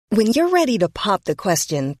When you're ready to pop the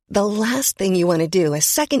question, the last thing you want to do is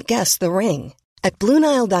second-guess the ring. At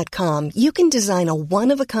BlueNile.com, you can design a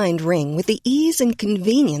one-of-a-kind ring with the ease and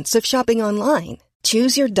convenience of shopping online.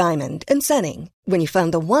 Choose your diamond and setting. When you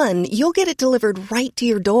find the one, you'll get it delivered right to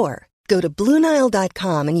your door. Go to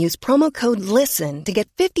BlueNile.com and use promo code LISTEN to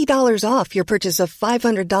get $50 off your purchase of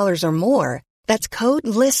 $500 or more. That's code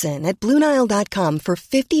LISTEN at BlueNile.com for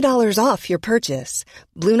 $50 off your purchase.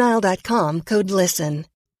 BlueNile.com, code LISTEN.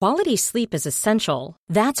 Quality sleep is essential.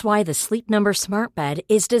 That's why the Sleep Number Smart Bed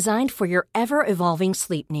is designed for your ever-evolving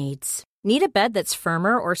sleep needs. Need a bed that's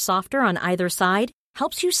firmer or softer on either side?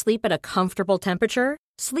 Helps you sleep at a comfortable temperature?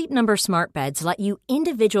 Sleep Number Smart Beds let you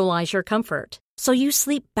individualize your comfort, so you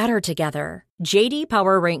sleep better together. J.D.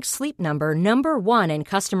 Power ranks Sleep Number number 1 in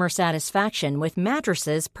customer satisfaction with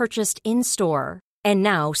mattresses purchased in-store. And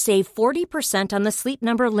now, save 40% on the Sleep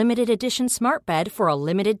Number Limited Edition Smart Bed for a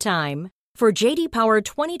limited time. For J.D. Power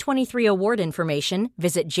 2023 award information,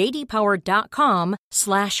 visit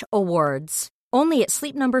jdpower.com/awards. Only at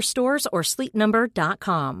Sleep Number stores or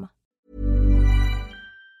sleepnumber.com.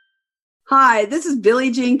 Hi, this is Billie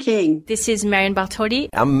Jean King. This is Marion Bartoli.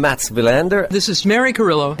 I'm Mats Wilander. This is Mary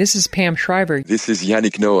Carrillo. This is Pam Shriver. This is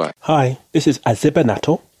Yannick Noah. Hi, this is Aziba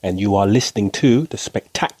Nato, and you are listening to the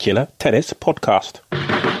Spectacular Tennis Podcast.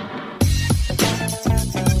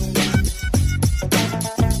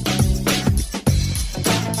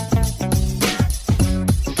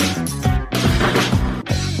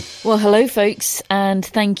 Well, hello, folks, and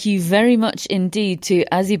thank you very much indeed to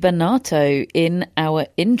Aziba Nato in our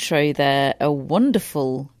intro there. A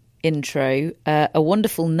wonderful intro, a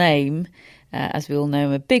wonderful name. As we all know,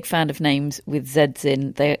 I'm a big fan of names with Zs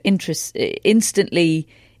in. They're instantly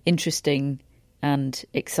interesting and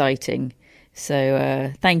exciting.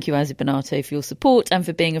 So thank you, Aziba Nato, for your support and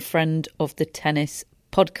for being a friend of the Tennis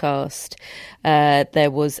Podcast.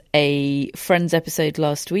 There was a Friends episode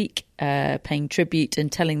last week paying tribute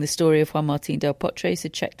and telling the story of Juan Martín del Potro, so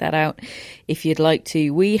check that out if you'd like to.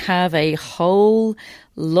 We have a whole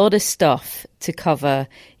lot of stuff to cover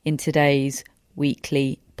in today's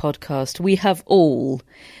weekly podcast. We have all,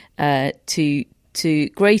 to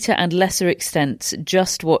greater and lesser extents,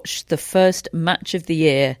 just watched the first match of the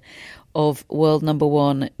year of world number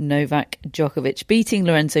one Novak Djokovic beating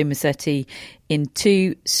Lorenzo Musetti in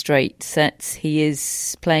 2 straight sets. He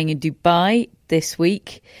is playing in Dubai this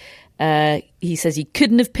week. He says he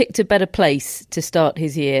couldn't have picked a better place to start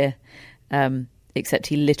his year, except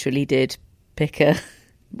he literally did pick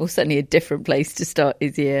certainly a different place to start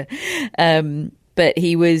his year. But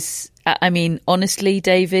he was, I mean, honestly,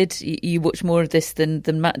 David, you watched more of this than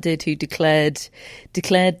Matt did, who declared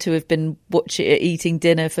to have been eating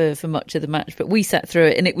dinner for much of the match. But we sat through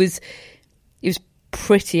it, and it was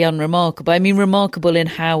pretty unremarkable. I mean, remarkable in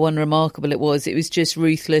how unremarkable it was. It was just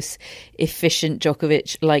ruthless, efficient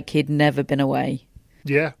Djokovic like he'd never been away.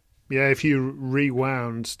 Yeah, if you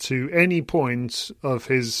rewound to any point of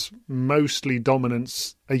his mostly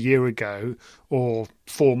dominance a year ago or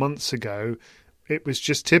 4 months ago, it was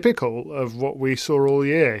just typical of what we saw all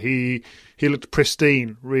year. He looked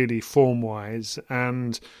pristine, really, form-wise,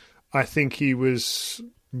 and I think he was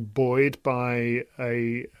buoyed by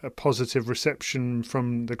a positive reception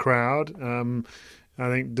from the crowd. I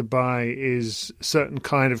think Dubai is a certain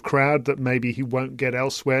kind of crowd that maybe he won't get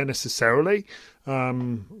elsewhere necessarily.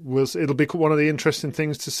 It'll be one of the interesting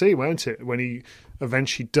things to see, won't it, when he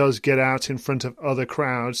eventually does get out in front of other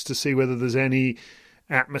crowds, to see whether there's any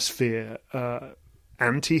atmosphere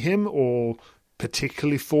anti him or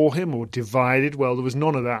particularly for him or divided. Well, there was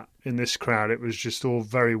none of that in this crowd. It was just all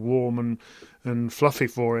very warm and fluffy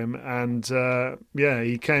for him. And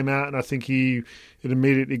he came out, and I think it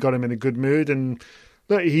immediately got him in a good mood. And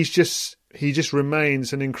look, he just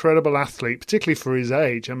remains an incredible athlete, particularly for his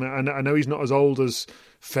age. I mean, I know he's not as old as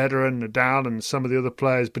Federer and Nadal and some of the other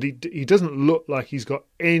players, but he doesn't look like he's got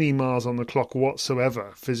any miles on the clock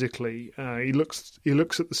whatsoever physically. He looks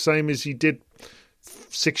at the same as he did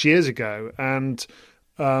 6 years ago. And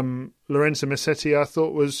Lorenzo Musetti, I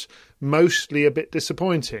thought, was mostly a bit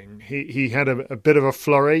disappointing. He had a bit of a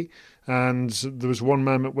flurry, and there was one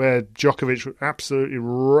moment where Djokovic absolutely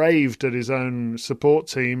raved at his own support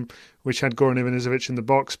team, which had Goran Ivanisevic in the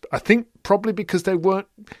box. I think probably because they weren't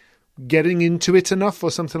getting into it enough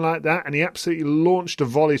or something like that, and he absolutely launched a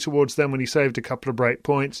volley towards them when he saved a couple of break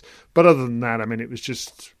points. But other than that, I mean, it was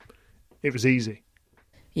easy.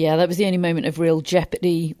 Yeah, that was the only moment of real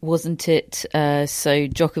jeopardy, wasn't it? So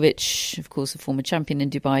Djokovic, of course, a former champion in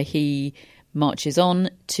Dubai, he marches on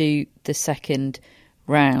to the second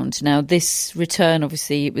round. Now, this return,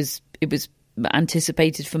 obviously, it was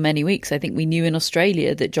anticipated for many weeks. I think we knew in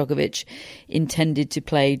Australia that Djokovic intended to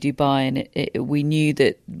play Dubai, and we knew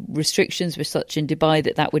that restrictions were such in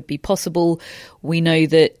Dubai that would be possible. We know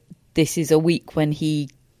that this is a week when he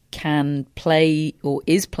can play or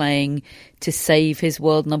is playing to save his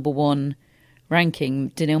world number one ranking.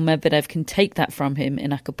 Daniil Medvedev can take that from him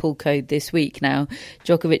in Acapulco this week. Now,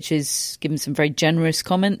 Djokovic has given some very generous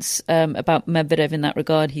comments about Medvedev in that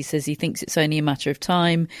regard. He says he thinks it's only a matter of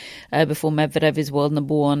time before Medvedev is world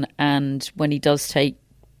number one, and when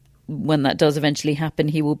that does eventually happen,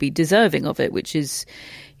 he will be deserving of it, which is,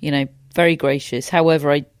 very gracious.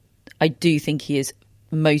 However, I do think he is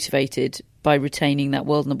motivated by retaining that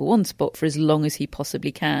world number one spot for as long as he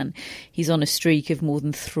possibly can. He's on a streak of more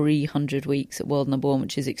than 300 weeks at world number one,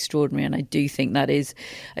 which is extraordinary, and I do think that is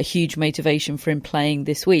a huge motivation for him playing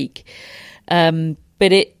this week. But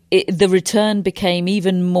the return became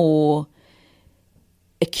even more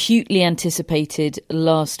acutely anticipated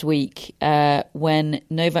last week when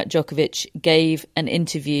Novak Djokovic gave an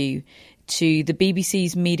interview to the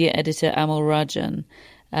BBC's media editor Amal Rajan.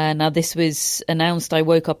 Now, this was announced. I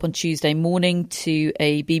woke up on Tuesday morning to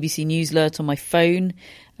a BBC News alert on my phone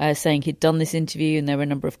saying he'd done this interview, and there were a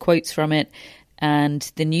number of quotes from it. And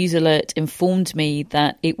the news alert informed me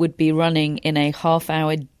that it would be running in a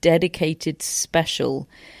half-hour dedicated special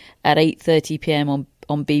at 8:30 p.m. on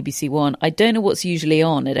BBC One. I don't know what's usually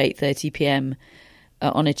on at 8:30 p.m.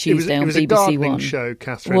 On a Tuesday on BBC One. It was a gardening show,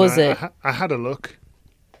 Catherine. Was it? I had a look.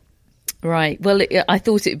 Right. Well, I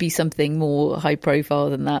thought it would be something more high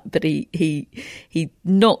profile than that, but he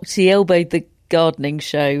elbowed the gardening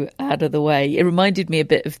show out of the way. It reminded me a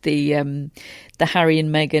bit of the Harry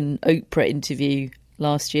and Meghan Oprah interview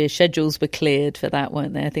last year. Schedules were cleared for that,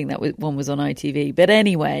 weren't they? I think that one was on ITV. But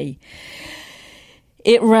anyway,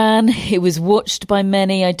 it ran. It was watched by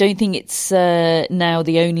many. I don't think it's now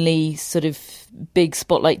the only sort of big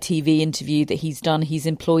spotlight TV interview that he's done. He's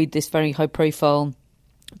employed this very high profile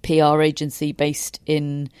PR agency based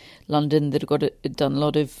in London that have done a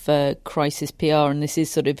lot of crisis PR, and this is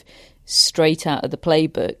sort of straight out of the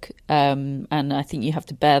playbook. And I think you have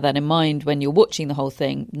to bear that in mind when you're watching the whole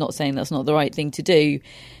thing. Not saying that's not the right thing to do.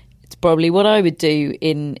 It's probably what I would do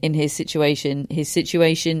in his situation. His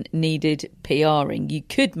situation needed PRing. You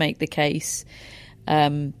could make the case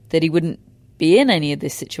that he wouldn't be in any of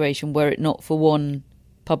this situation were it not for one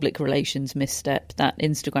public relations misstep, that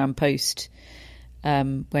Instagram post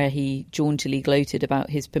where he jauntily gloated about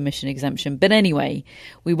his permission exemption. But anyway,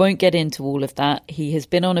 we won't get into all of that. He has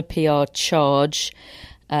been on a PR charge,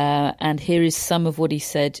 and here is some of what he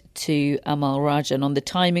said to Amal Rajan on the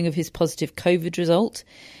timing of his positive COVID result.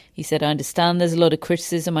 He said, I understand there's a lot of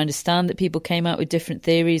criticism. I understand that people came out with different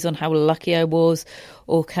theories on how lucky I was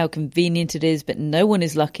or how convenient it is, but no one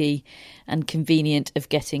is lucky and convenient of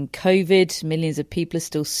getting COVID. Millions of people are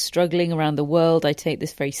still struggling around the world. I take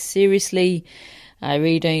this very seriously. I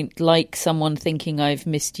really don't like someone thinking I've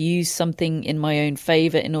misused something in my own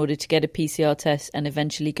favour in order to get a PCR test and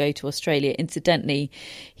eventually go to Australia. Incidentally,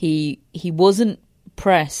 he wasn't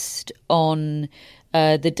pressed on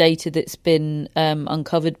the data that's been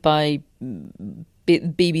uncovered by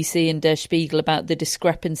BBC and Der Spiegel about the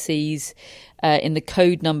discrepancies in the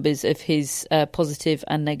code numbers of his positive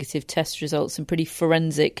and negative test results. Some pretty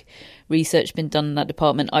forensic research been done in that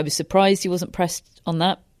department. I was surprised he wasn't pressed on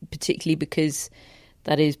that, particularly because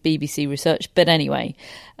that is BBC research. But anyway,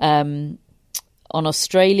 on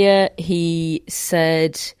Australia, he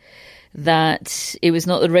said that it was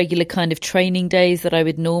not the regular kind of training days that I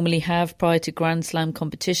would normally have prior to Grand Slam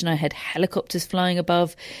competition. I had helicopters flying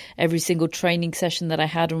above every single training session that I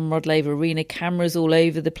had on Rod Laver Arena, cameras all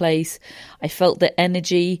over the place. I felt the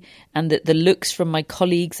energy and that the looks from my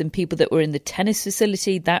colleagues and people that were in the tennis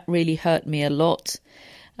facility, that really hurt me a lot.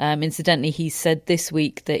 Incidentally, he said this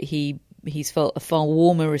week that he's felt a far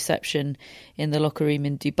warmer reception in the locker room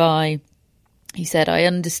in Dubai. He said, I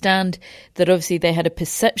understand that obviously they had a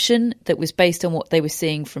perception that was based on what they were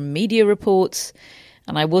seeing from media reports,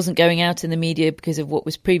 and I wasn't going out in the media because of what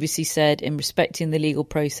was previously said in respecting the legal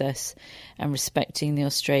process and respecting the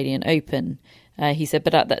Australian Open. He said,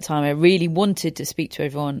 but at that time, I really wanted to speak to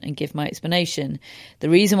everyone and give my explanation. The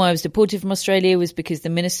reason why I was deported from Australia was because the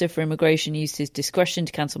Minister for Immigration used his discretion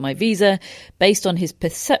to cancel my visa based on his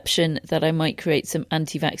perception that I might create some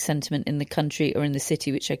anti-vax sentiment in the country or in the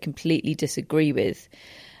city, which I completely disagree with.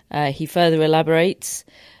 He further elaborates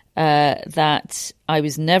that I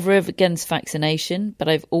was never against vaccination, but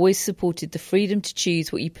I've always supported the freedom to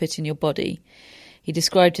choose what you put in your body. He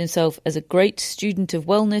described himself as a great student of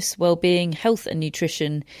wellness, well-being, health and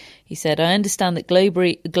nutrition. He said, "I understand that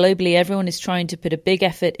globally everyone is trying to put a big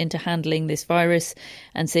effort into handling this virus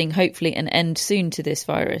and seeing hopefully an end soon to this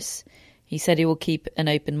virus." He said he will keep an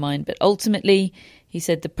open mind, but ultimately, he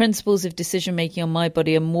said, "The principles of decision-making on my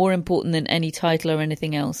body are more important than any title or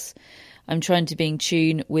anything else. I'm trying to be in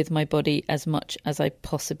tune with my body as much as I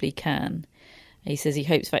possibly can." He says he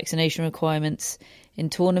hopes vaccination requirements in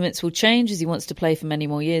tournaments will change as he wants to play for many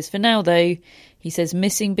more years. For now, though, he says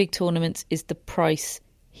missing big tournaments is the price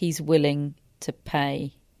he's willing to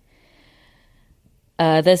pay.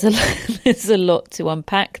 There's a lot to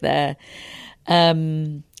unpack there.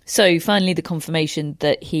 So finally, the confirmation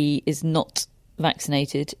that he is not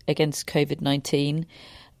vaccinated against COVID-19.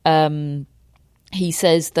 He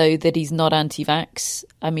says, though, that he's not anti-vax.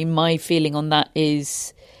 I mean, my feeling on that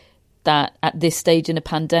is that at this stage in a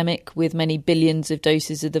pandemic, with many billions of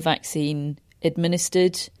doses of the vaccine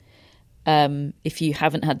administered, if you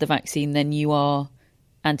haven't had the vaccine, then you are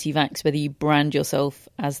anti-vax, whether you brand yourself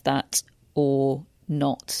as that or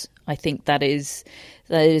not. I think that is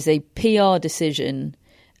a PR decision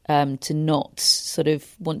to not sort of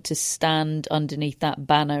want to stand underneath that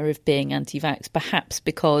banner of being anti-vax, perhaps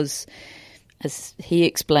because, as he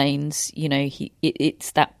explains,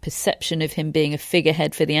 it's that perception of him being a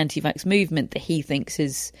figurehead for the anti-vax movement that he thinks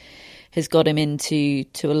has got him into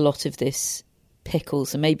a lot of this pickle.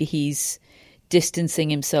 So maybe he's distancing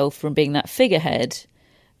himself from being that figurehead,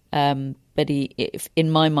 but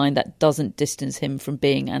in my mind, that doesn't distance him from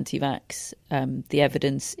being anti-vax. The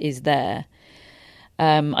evidence is there.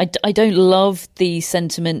 I don't love the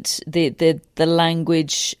sentiment, the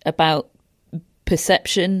language about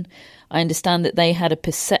perception. I understand that they had a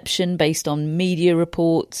perception based on media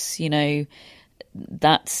reports,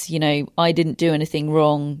 that's, I didn't do anything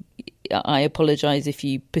wrong. I apologise if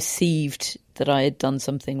you perceived that I had done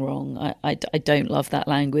something wrong. I don't love that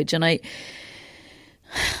language. And I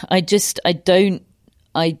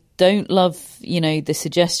don't love, the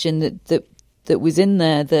suggestion that was in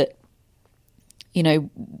there that,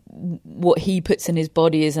 what he puts in his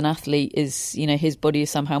body as an athlete is, his body is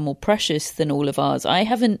somehow more precious than all of ours. I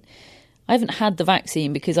haven't had the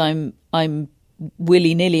vaccine because I'm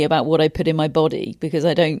willy-nilly about what I put in my body, because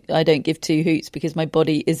I don't give two hoots, because my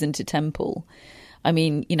body isn't a temple. I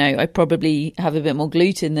mean, I probably have a bit more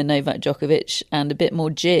gluten than Novak Djokovic and a bit more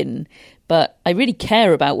gin, but I really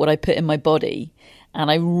care about what I put in my body, and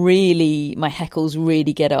my heckles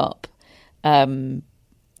really get up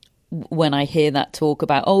when I hear that talk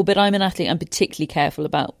about, oh, but I'm an athlete, I'm particularly careful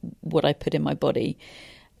about what I put in my body.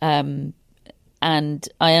 And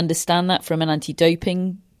I understand that from an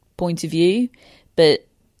anti-doping point of view, but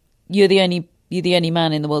you're the only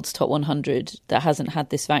man in the world's top 100 that hasn't had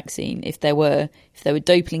this vaccine. If there were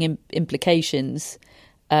doping implications,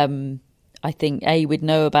 I think A, we'd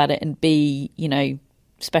know about it, and B,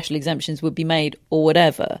 special exemptions would be made or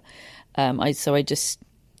whatever.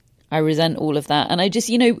 I resent all of that. And I just,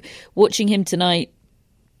 watching him tonight,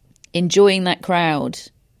 enjoying that crowd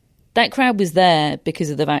was there because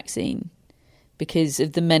of the vaccine, because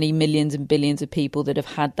of the many millions and billions of people that have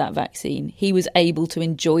had that vaccine. He was able to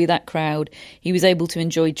enjoy that crowd. He was able to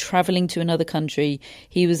enjoy travelling to another country.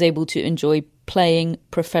 He was able to enjoy playing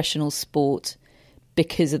professional sport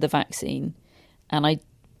because of the vaccine. And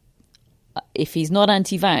if he's not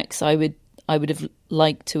anti-vax, I would have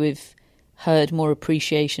liked to have heard more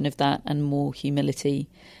appreciation of that and more humility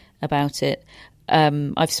about it.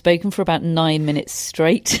 I've spoken for about 9 minutes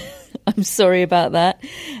straight. I'm sorry about that.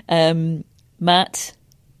 Matt,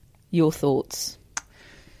 your thoughts?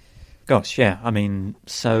 Gosh, yeah. I mean,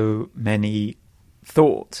 so many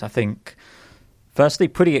thoughts. I think, firstly,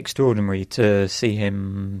 pretty extraordinary to see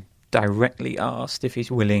him directly asked if he's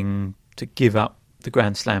willing to give up the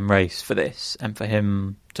Grand Slam race for this, and for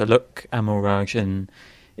him to look Amol Rajan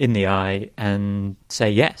in the eye and say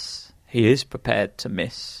yes, he is prepared to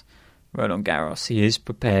miss Roland Garros. He is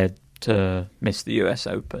prepared to miss the US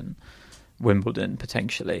Open, Wimbledon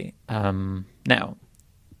potentially. Now,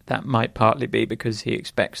 that might partly be because he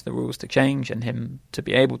expects the rules to change and him to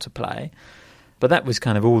be able to play. But that was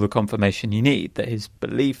kind of all the confirmation you need, that his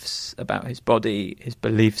beliefs about his body, his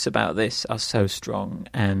beliefs about this are so strong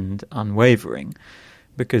and unwavering.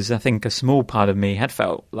 Because I think a small part of me had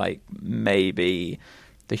felt like maybe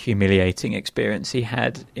the humiliating experience he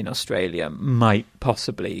had in Australia might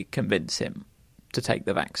possibly convince him to take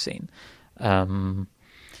the vaccine.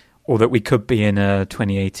 Or that we could be in a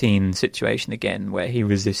 2018 situation again where he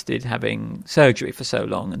resisted having surgery for so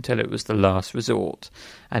long until it was the last resort,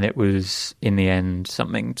 and it was in the end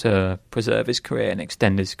something to preserve his career and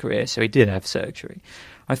extend his career, so he did have surgery.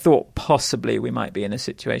 I thought possibly we might be in a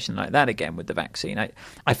situation like that again with the vaccine.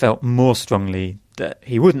 I felt more strongly that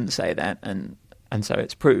he wouldn't say that, and so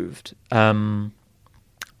it's proved.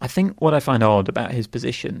 I think what I find odd about his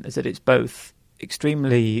position is that it's both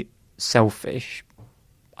extremely selfish,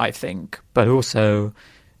 I think, but also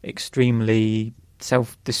extremely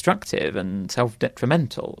self-destructive and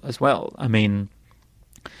self-detrimental as well. I mean,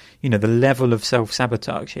 the level of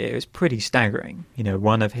self-sabotage here is pretty staggering.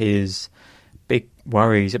 One of his big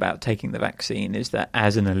worries about taking the vaccine is that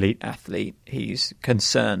as an elite athlete, he's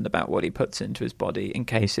concerned about what he puts into his body in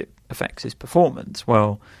case it affects his performance.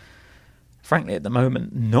 Well, frankly, at the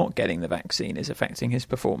moment, not getting the vaccine is affecting his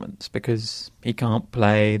performance because he can't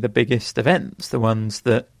play the biggest events, the ones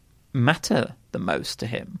that matter the most to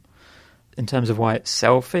him. In terms of why it's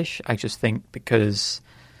selfish, I just think because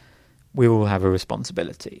we all have a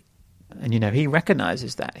responsibility. And, he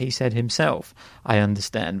recognises that. He said himself, I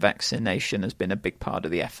understand vaccination has been a big part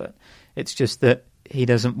of the effort. It's just that he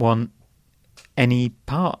doesn't want any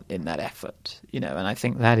part in that effort, and I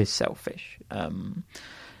think that is selfish. And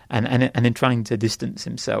in trying to distance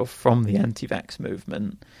himself from the anti-vax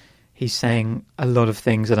movement, he's saying a lot of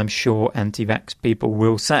things that I'm sure anti-vax people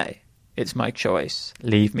will say. It's my choice.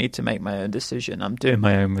 Leave me to make my own decision. I'm doing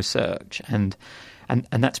my own research. And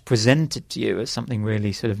that's presented to you as something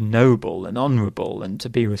really sort of noble and honourable and to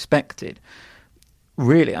be respected.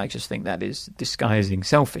 Really, I just think that is disguising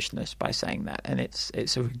selfishness by saying that. And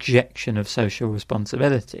it's a rejection of social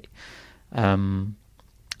responsibility.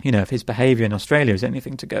 If his behaviour in Australia is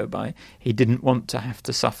anything to go by, he didn't want to have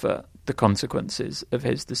to suffer the consequences of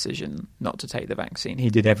his decision not to take the vaccine. He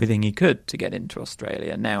did everything he could to get into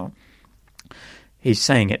Australia. Now, he's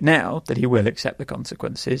saying it now that he will accept the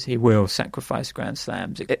consequences, he will sacrifice Grand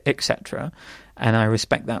Slams, etc. And I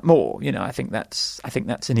respect that more. I think that's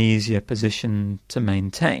an easier position to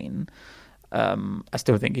maintain. I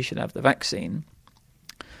still think he should have the vaccine.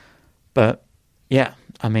 But, yeah,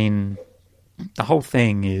 I mean, the whole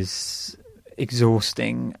thing is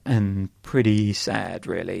exhausting and pretty sad,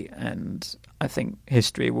 really. And I think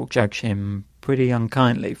history will judge him pretty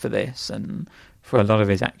unkindly for this and for a lot of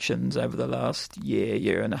his actions over the last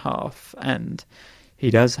year and a half. And he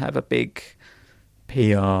does have a big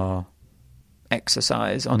PR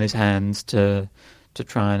exercise on his hands to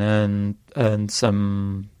try and earn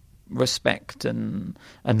some respect and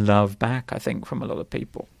love back, I think, from a lot of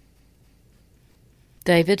people.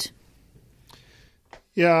 David?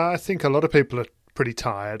 Yeah, I think a lot of people are pretty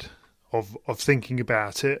tired of thinking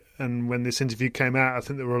about it. And when this interview came out, I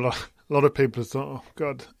think there were a lot of people who thought, oh,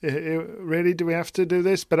 God, really, do we have to do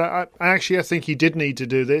this? But I think he did need to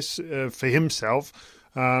do this for himself.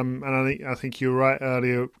 And I think you were right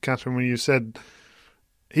earlier, Catherine, when you said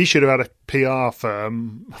he should have had a PR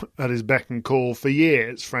firm at his beck and call for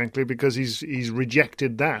years, frankly, because he's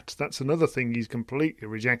rejected that. That's another thing he's completely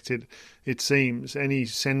rejected, it seems, any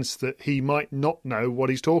sense that he might not know what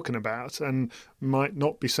he's talking about and might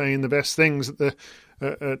not be saying the best things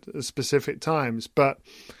at specific times. But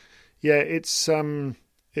yeah,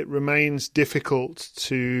 it remains difficult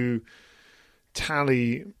to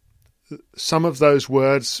tally some of those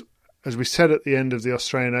words. As we said at the end of the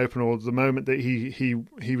Australian Open, or the moment that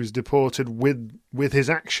he was deported with his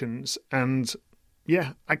actions, and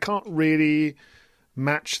yeah, I can't really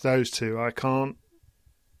match those two. I can't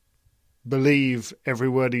believe every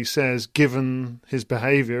word he says, given his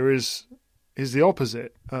behaviour is the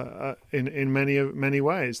opposite in many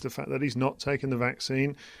ways. The fact that he's not taken the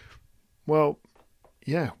vaccine, well,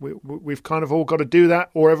 yeah, we've kind of all got to do that,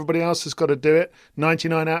 or everybody else has got to do it.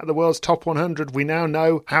 99 out of the world's top 100, we now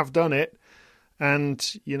know, have done it. And,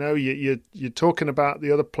 you're talking about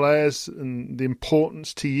the other players and the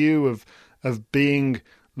importance to you of being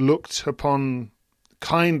looked upon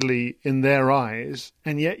kindly in their eyes,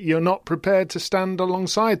 and yet you're not prepared to stand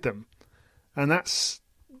alongside them. And that's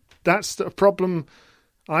the problem,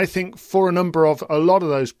 I think, for a lot of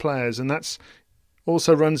those players, and that's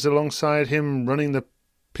also runs alongside him running the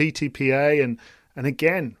PTPA and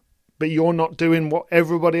again, but you're not doing what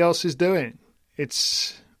everybody else is doing. It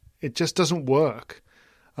just doesn't work.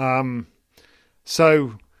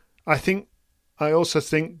 So I also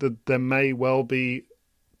think that there may well be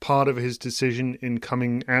part of his decision in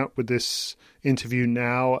coming out with this interview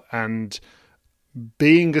now and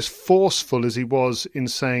being as forceful as he was in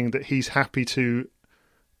saying that he's happy to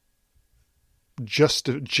just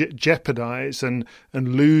jeopardise and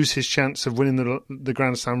lose his chance of winning the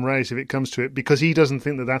Grand Slam race if it comes to it, because he doesn't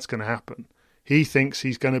think that that's going to happen. He thinks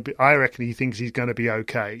he's going to be, I reckon he thinks he's going to be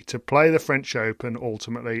okay to play the French Open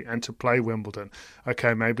ultimately and to play Wimbledon.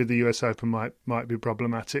 Okay, maybe the US Open might be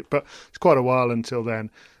problematic, but it's quite a while until then.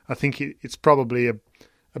 I think it's probably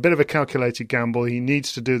a bit of a calculated gamble. He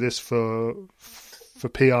needs to do this for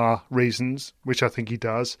PR reasons, which I think he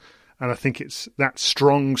does. And I think it's that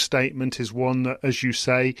strong statement is one that, as you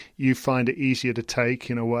say, you find it easier to take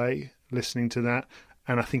in a way, listening to that.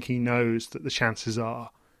 And I think he knows that the chances are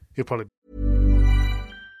he'll probably...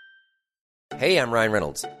 Hey, I'm Ryan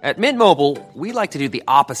Reynolds. At Mint Mobile, we like to do the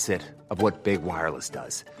opposite of what Big Wireless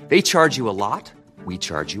does. They charge you a lot, we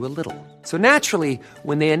charge you a little. So naturally,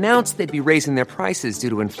 when they announced they'd be raising their prices due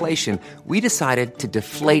to inflation, we decided to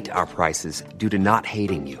deflate our prices due to not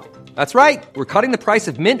hating you. That's right. We're cutting the price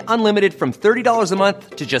of Mint Unlimited from $30 a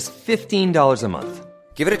month to just $15 a month.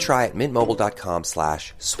 Give it a try at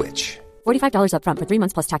mintmobile.com/switch. $45 up front for 3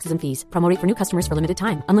 months plus taxes and fees. Promo rate for new customers for limited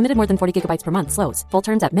time. Unlimited more than 40 gigabytes per month. Slows full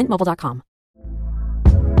terms at mintmobile.com.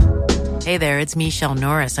 Hey there, it's Michelle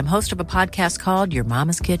Norris. I'm host of a podcast called Your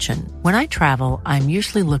Mama's Kitchen. When I travel, I'm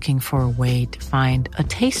usually looking for a way to find a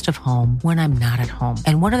taste of home when I'm not at home.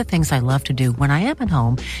 And one of the things I love to do when I am at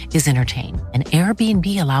home is entertain. And Airbnb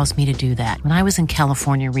allows me to do that. When I was in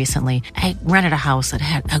California recently, I rented a house that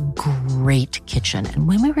had a great kitchen. And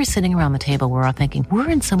when we were sitting around the table, we were all thinking,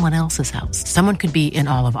 we're in someone else's house. Someone could be in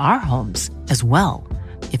all of our homes as well.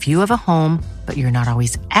 If you have a home, but you're not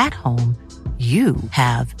always at home, you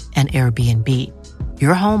have an Airbnb.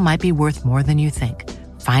 Your home might be worth more than you think.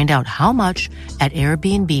 Find out how much at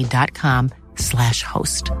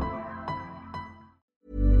airbnb.com/host.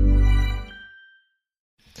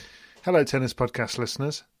 Hello, Tennis Podcast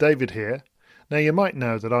listeners. David here. Now, you might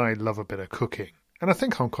know that I love a bit of cooking, and I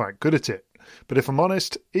think I'm quite good at it. But if I'm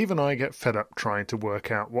honest, even I get fed up trying to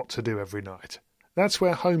work out what to do every night. That's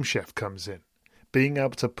where Home Chef comes in. Being able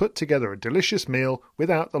to put together a delicious meal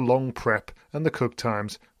without the long prep and the cook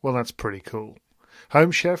times, well, that's pretty cool.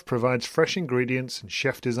 Home Chef provides fresh ingredients and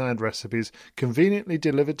chef-designed recipes conveniently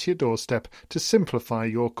delivered to your doorstep to simplify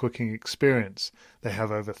your cooking experience. They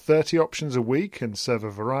have over 30 options a week and serve a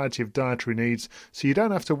variety of dietary needs, so you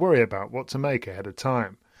don't have to worry about what to make ahead of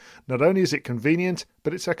time. Not only is it convenient,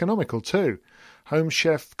 but it's economical too. Home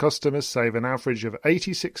Chef customers save an average of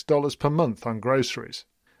 $86 per month on groceries.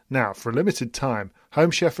 Now, for a limited time,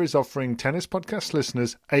 Home Chef is offering Tennis Podcast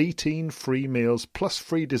listeners 18 free meals plus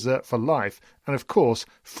free dessert for life and, of course,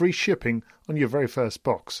 free shipping on your very first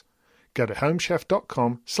box. Go to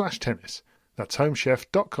homechef.com/tennis. That's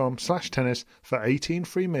homechef.com/tennis for 18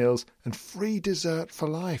 free meals and free dessert for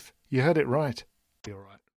life. You heard it right. You're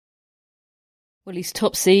right. Well, he's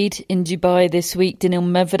top seed in Dubai this week. Daniil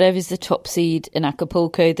Medvedev is the top seed in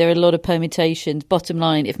Acapulco. There are a lot of permutations. Bottom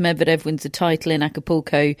line, if Medvedev wins the title in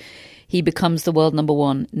Acapulco, he becomes the world number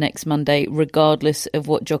one next Monday, regardless of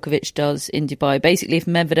what Djokovic does in Dubai. Basically, if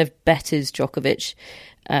Medvedev betters Djokovic,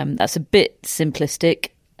 that's a bit simplistic,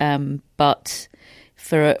 but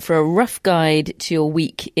for a rough guide to your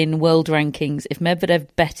week in world rankings, if Medvedev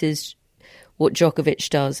betters what Djokovic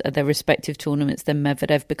does at their respective tournaments, then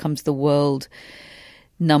Medvedev becomes the world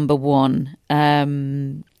number one.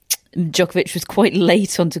 Djokovic was quite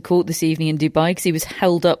late onto court this evening in Dubai because he was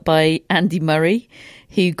held up by Andy Murray,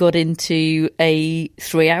 who got into a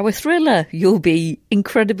 3-hour thriller. You'll be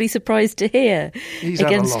incredibly surprised to hear. He's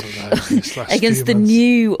had a lot of those this last against few the months.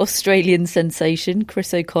 new Australian sensation,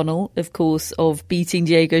 Chris O'Connell, of course, of beating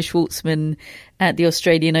Diego Schwartzman at the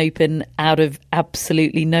Australian Open out of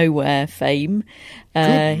absolutely nowhere fame.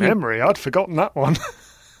 Good memory. I'd forgotten that one.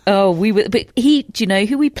 Oh, we were. But do you know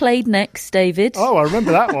who we played next, David? Oh, I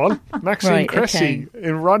remember that one. Maxime Right, Cressy, okay.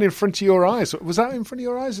 right in front of your eyes. Was that in front of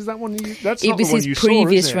your eyes? Is that one you? That's It not was the one his you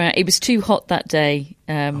previous saw, is it? round. It was too hot that day.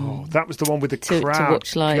 Oh, that was the one with the to crowd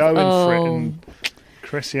watch live. going for it, Oh. and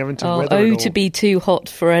Cressy having to Oh, weather it all. to be too hot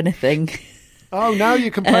for anything. Oh, now you're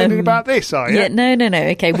complaining about this, are you? Yeah, no.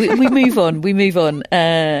 Okay, we move on. We move on.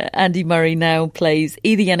 Andy Murray now plays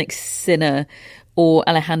either Jannik Sinner or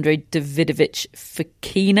Alejandro Davidovich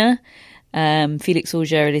Fokina. Felix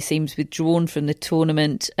Auger seems withdrawn from the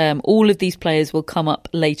tournament. All of these players will come up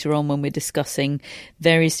later on when we're discussing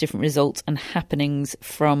various different results and happenings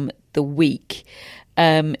from the week.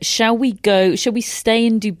 Shall we stay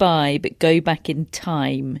in Dubai but go back in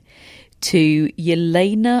time to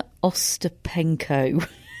Yelena Ostapenko,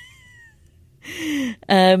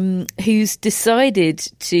 who's decided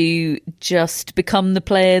to just become the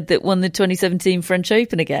player that won the 2017 French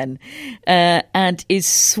Open again, and is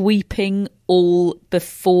sweeping all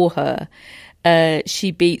before her.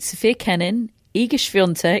 She beat Sofia Kenin, Iga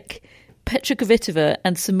Swiatek, Petra Kvitova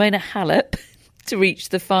and Simona Halep to reach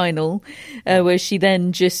the final, where she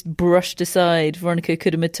then just brushed aside Veronika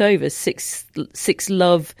Kudermetova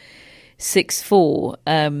 6-love, 6-4.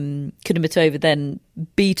 Kudermetova then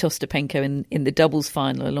beat Ostapenko in the doubles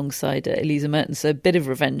final alongside Elisa Mertens. So a bit of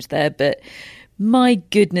revenge there, but My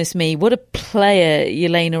goodness me, what a player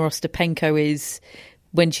Jelena Ostapenko is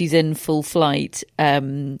when she's in full flight.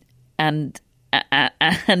 And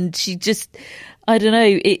she just, I don't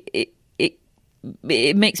know,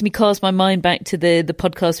 it makes me cast my mind back to the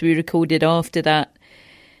podcast we recorded after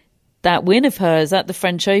that win of hers at the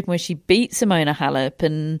French Open where she beat Simona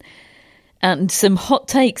Halep, and some hot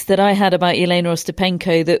takes that I had about Jelena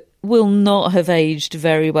Ostapenko that will not have aged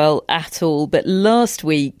very well at all. But last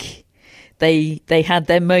week they had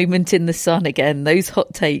their moment in the sun again. Those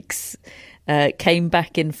hot takes came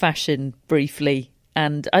back in fashion briefly.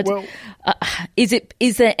 And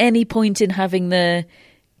is there any point in having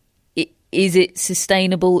is it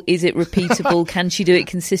sustainable? Is it repeatable? Can she do it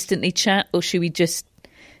consistently, chat? Or should we just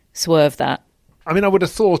swerve that? I mean, I would have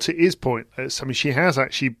thought it is pointless. I mean, she has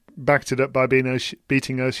actually backed it up by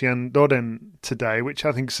beating Oceane Dodin today, which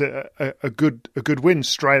I think is a good win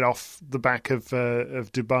straight off the back of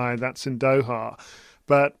Dubai. That's in Doha.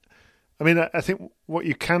 But, I mean, I think what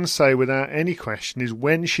you can say without any question is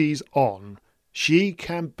when she's on, she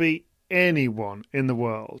can beat anyone in the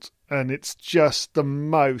world. And it's just the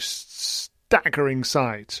most staggering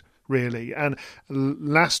sight, really. And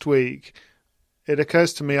last week, it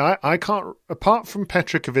occurs to me, I can't, apart from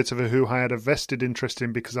Petra Kvitova, who I had a vested interest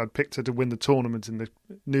in because I'd picked her to win the tournament in the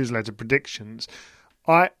newsletter predictions,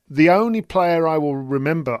 the only player I will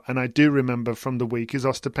remember, and I do remember from the week, is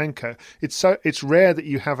Ostapenko. It's rare that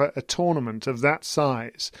you have a tournament of that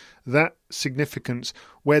size, that significance,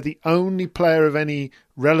 where the only player of any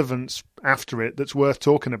relevance after it that's worth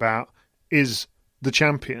talking about is the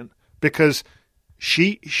champion, because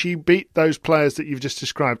she beat those players that you've just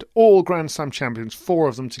described, all Grand Slam champions, 4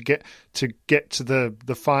 of them to get to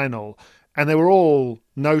the final, and they were all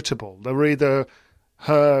notable. They were either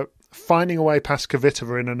her finding a way past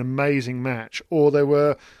Kvitova in an amazing match, or they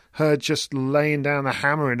were her just laying down the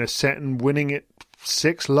hammer in a set and winning it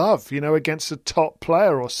 6-love, against a top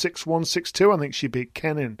player, or 6-1, 6-2. I think she beat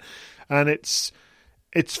Kenin. And it's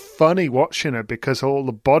funny watching her because all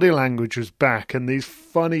the body language was back, and these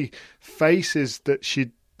funny faces that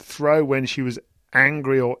she'd throw when she was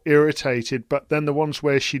angry or irritated, but then the ones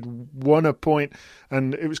where she'd won a point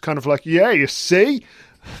and it was kind of like, yeah, you see?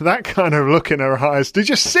 That kind of look in her eyes. Did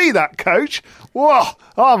you see that, coach? Whoa,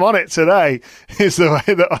 I'm on it today, is the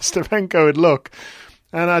way that Ostapenko would look.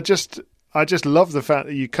 And I just love the fact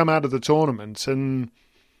that you come out of the tournament and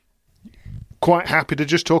quite happy to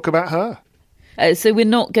just talk about her. So we're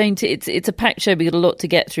not going to, it's a packed show, we've got a lot to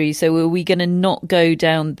get through, so are we going to not go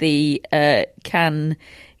down the can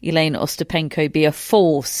Jelena Ostapenko be a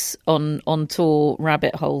force on tour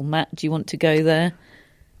rabbit hole? Matt, do you want to go there?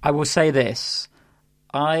 I will say this.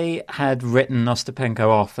 I had written Ostapenko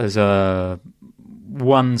off as a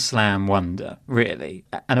one slam wonder, really.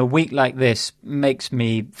 And a week like this makes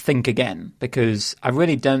me think again, because I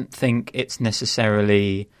really don't think it's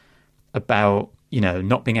necessarily about,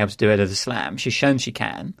 not being able to do it as a slam. She's shown she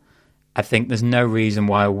can. I think there's no reason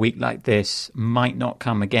why a week like this might not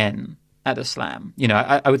come again at a slam.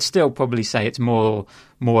 I would still probably say it's more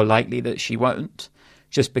likely that she won't,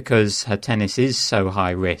 just because her tennis is so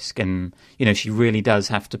high risk, and she really does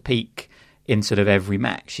have to peak in sort of every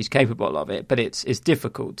match. She's capable of it, but it's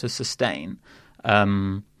difficult to sustain.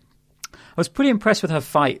 I was pretty impressed with her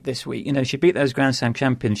fight this week. She beat those Grand Slam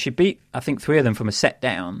champions. She beat, I think, 3 of them from a set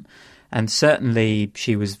down, and certainly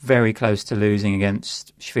she was very close to losing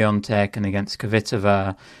against Swiatek and against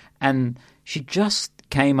Kvitova, and she just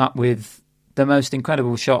came up with the most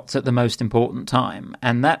incredible shots at the most important time,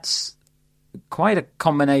 and that's quite a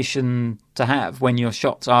combination to have when your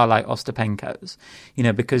shots are like Ostapenko's,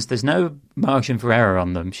 because there's no margin for error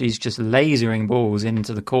on them. She's just lasering balls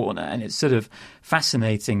into the corner, and it's sort of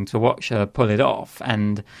fascinating to watch her pull it off.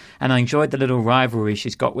 And I enjoyed the little rivalry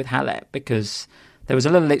she's got with Halep, because there was a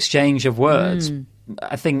little exchange of words.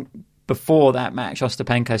 I think before that match,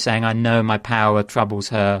 Ostapenko saying, I know my power troubles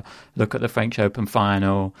her, look at the French Open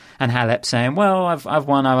final, and Halep saying, well, I've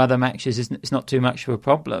won our other matches, it's not too much of a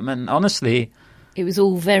problem. And honestly, it was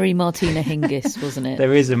all very Martina Hingis, wasn't it?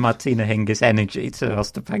 There is a Martina Hingis energy to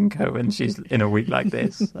Ostapenko when she's in a week like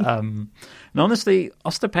this. And honestly,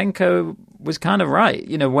 Ostapenko was kind of right.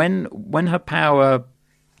 When her power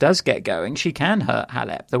does get going, she can hurt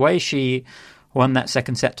Halep. The way she won that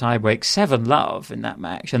second set tiebreak 7-love in that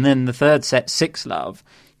match, and then the third set 6-love,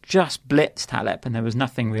 just blitzed Halep, and there was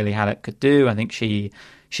nothing really Halep could do. I think she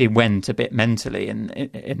went a bit mentally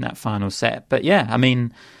in that final set. But yeah, I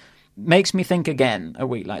mean, makes me think again a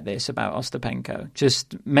week like this about Ostapenko.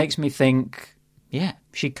 Just makes me think, yeah,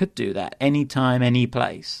 she could do that anytime, any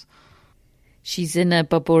place. She's in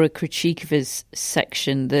Barbora Krejcikova's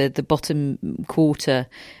section, the bottom quarter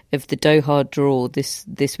of the Doha draw this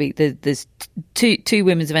week. There's two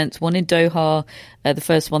women's events, one in Doha, the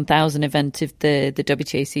first 1,000 event of the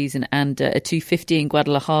WTA season, and a 250 in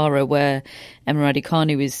Guadalajara where Emma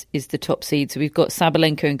Raducanu is the top seed. So we've got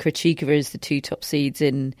Sabalenka and Krejcikova as the two top seeds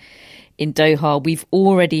in Doha. We've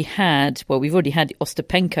already had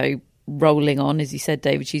Ostapenko rolling on, as you said,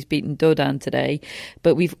 David. She's beaten Dodin today,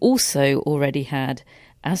 but we've also already had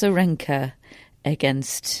Azarenka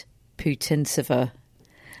against Putintseva.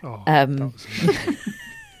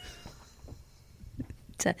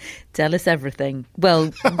 Tell us everything.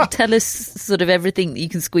 Well, tell us sort of everything that you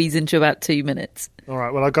can squeeze into about 2 minutes. All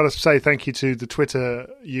right. Well, I've got to say thank you to the Twitter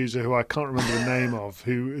user who I can't remember the name of,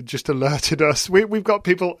 who just alerted us. We've got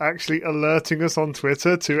people actually alerting us on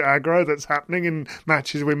Twitter to aggro that's happening in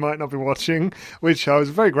matches we might not be watching, which I was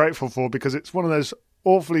very grateful for, because it's one of those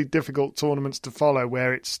awfully difficult tournaments to follow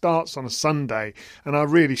where it starts on a Sunday, and I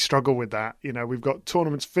really struggle with that. You know, we've got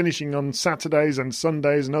tournaments finishing on Saturdays and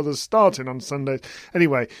Sundays and others starting on Sundays.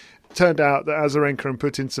 Anyway, it turned out that Azarenka and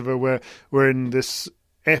Putintseva were in this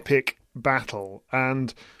epic battle,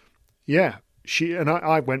 and yeah,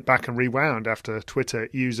 I went back and rewound after a Twitter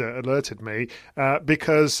user alerted me,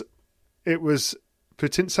 because it was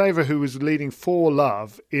Putintseva who was leading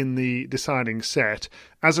 4-love in the deciding set.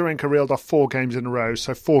 Azarenka reeled off 4 games in a row,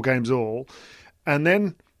 so 4 games all. And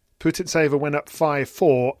then Putintseva went up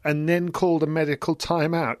 5-4 and then called a medical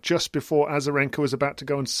timeout just before Azarenka was about to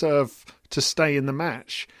go and serve to stay in the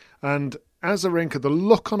match. And Azarenka, the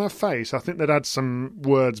look on her face, I think they'd had some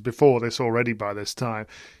words before this already by this time.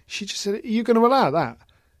 She just said, "Are you going to allow that?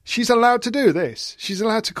 She's allowed to do this. She's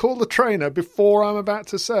allowed to call the trainer before I'm about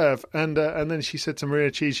to serve." And then she said to Maria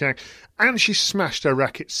Cicek, and she smashed her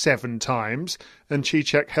racket 7 times. And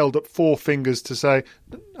Cicek held up 4 fingers to say,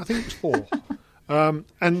 "I think it was 4." And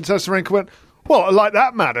Azarenka went, "Well, like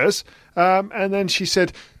that matters." And then she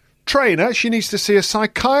said, "Trainer, she needs to see a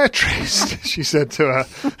psychiatrist," she said to her.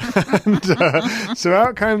 And so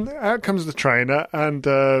out comes the trainer and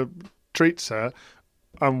treats her.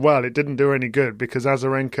 And, well, it didn't do any good because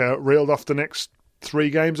Azarenka reeled off the next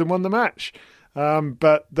 3 games and won the match.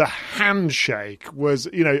 But the handshake was,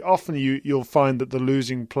 you know, often you'll find that the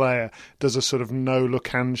losing player does a sort of no-look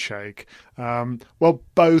handshake. Well,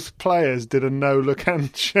 both players did a no-look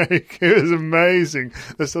handshake. It was amazing.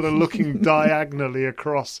 They're sort of looking diagonally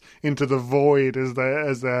across into the void as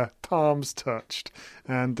their palms touched.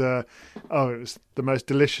 And, it was the most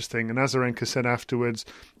delicious thing. And Azarenka said afterwards,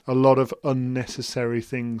 a lot of unnecessary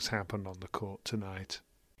things happened on the court tonight.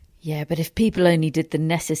 Yeah, but if people only did the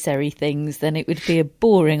necessary things, then it would be a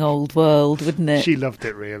boring old world, wouldn't it? She loved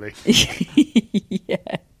it, really.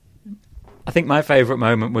 Yeah. I think my favourite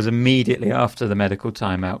moment was immediately after the medical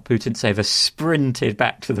timeout. Putintseva sprinted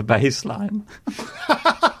back to the baseline.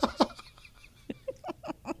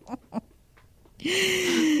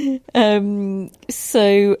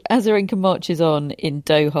 So Azarenka marches on in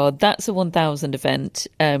Doha. That's a 1,000 event.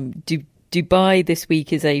 Dubai this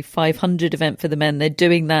week is a 500 event for the men. They're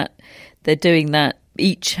doing that.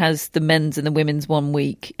 Each has the men's and the women's 1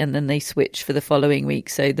 week, and then they switch for the following week.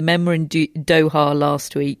 So the men were in Doha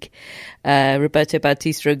last week. Roberto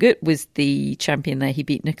Bautista Agut was the champion there. He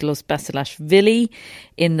beat Nicolas Basilashvili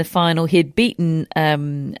in the final. He had beaten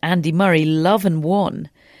Andy Murray, love and won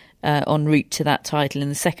en route to that title in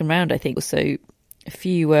the second round, I think. So a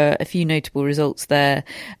few notable results there.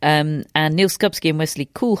 And Neil Skupski and Wesley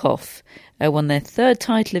Koolhof won their 3rd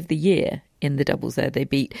title of the year in the doubles there. They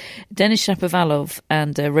beat Denis Shapovalov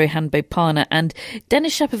and Rohan Bopanna. And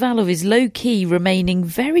Denis Shapovalov is low-key remaining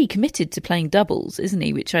very committed to playing doubles, isn't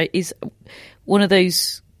he? Which is one of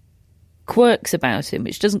those quirks about him,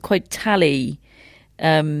 which doesn't quite tally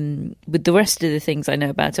with the rest of the things I know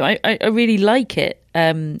about him. I really like it.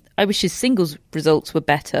 I wish his singles results were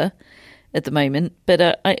better at the moment,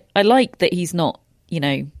 but I like that he's not,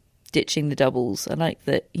 ditching the doubles. I like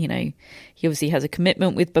that, he obviously has a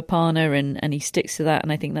commitment with Bopanna and he sticks to that,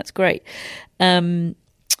 and I think that's great.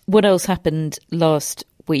 What else happened last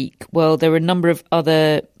week? Well, there were a number of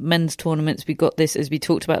other men's tournaments. We got this, as we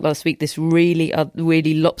talked about last week, this really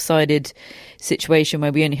lopsided situation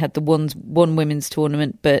where we only had the one women's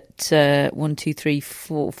tournament, but 4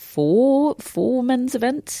 men's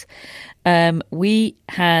events. We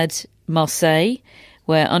had Marseille,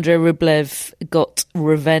 where Andrei Rublev got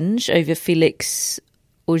revenge over Felix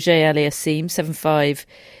Auger-Aliassime, 7-5,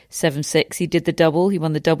 7-6. He did the double. He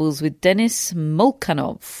won the doubles with Denis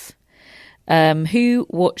Molchanov. Who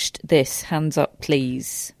watched this? Hands up,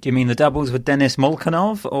 please. Do you mean the doubles with Denis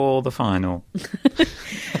Molchanov or the final?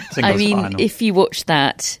 I mean, final. If you watched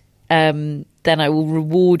that, then I will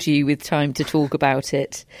reward you with time to talk about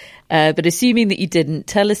it. But assuming that you didn't,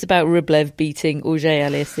 tell us about Rublev beating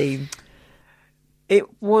Auger-Aliassime. It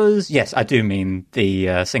was, yes, I do mean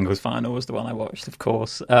the singles final was the one I watched, of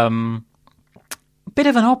course. Bit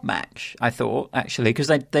of an odd match, I thought, actually, because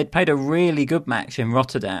they'd played a really good match in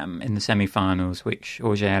Rotterdam in the semi-finals, which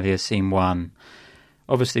Auger-Aliassime won.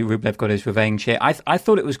 Obviously, Rublev got his revenge here. I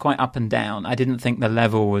thought it was quite up and down. I didn't think the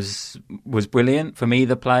level was brilliant from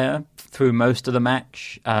either player through most of the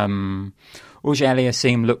match.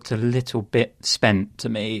 Auger-Aliassime looked a little bit spent to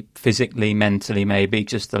me, physically, mentally, maybe,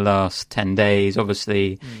 just the last 10 days.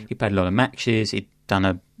 Obviously, he played a lot of matches. He'd done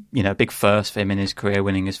a big first for him in his career,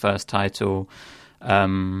 winning his first title.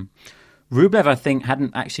 Rublev, I think,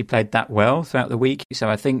 hadn't actually played that well throughout the week, so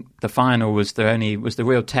I think the final was the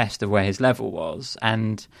real test of where his level was.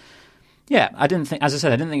 And yeah, I didn't think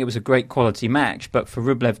it was a great quality match, but for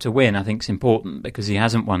Rublev to win, I think is important because he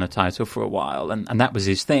hasn't won a title for a while, and that was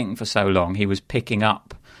his thing for so long. He was picking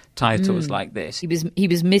up titles like this. He was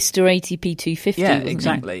Mr. ATP 250. Yeah, wasn't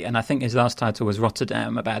exactly. he? And I think his last title was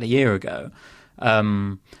Rotterdam about a year ago.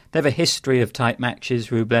 They have a history of tight matches,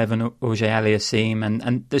 Rublev and Auger-Aliassime,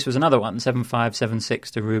 and this was another one, 7-5,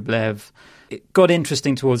 7-6 to Rublev. It got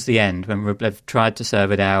interesting towards the end when Rublev tried to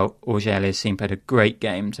serve it out. Auger-Aliassime played a great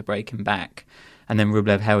game to break him back, and then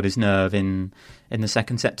Rublev held his nerve in the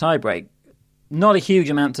second set tiebreak. Not a huge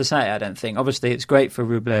amount to say, I don't think. Obviously, it's great for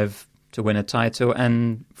Rublev to win a title,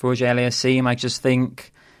 and for Auger-Aliassime, I just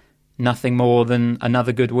think nothing more than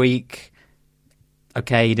another good week.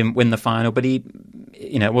 Okay, he didn't win the final, but it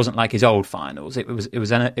wasn't like his old finals. It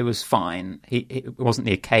was fine. It wasn't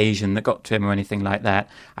the occasion that got to him or anything like that.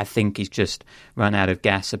 I think he's just run out of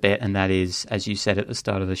gas a bit, and that is, as you said at the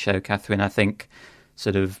start of the show, Catherine, I think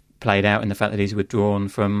sort of played out in the fact that he's withdrawn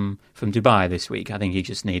from Dubai this week. I think he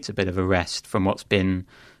just needs a bit of a rest from what's been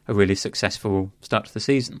a really successful start to the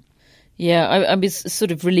season. Yeah, I was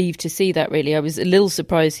sort of relieved to see that, really. I was a little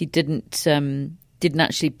surprised he didn't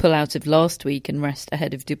actually pull out of last week and rest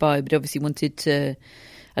ahead of Dubai, but obviously wanted to,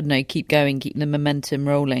 I don't know, keep going, keep the momentum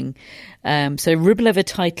rolling. So Rublev a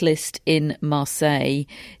titleist in Marseille.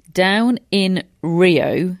 Down in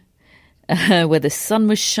Rio, where the sun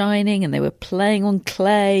was shining and they were playing on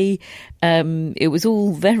clay, it was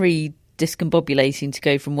all very discombobulating to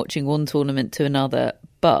go from watching one tournament to another.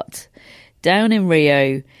 But down in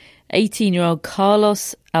Rio, 18-year-old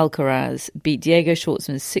Carlos Alcaraz beat Diego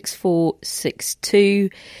Schwartzman 6-4, 6-2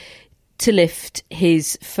 to lift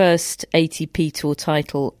his first ATP Tour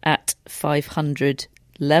title at 500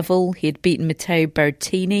 level. He had beaten Matteo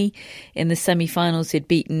Berrettini in the semi-finals. He had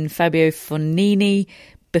beaten Fabio Fognini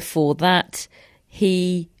before that.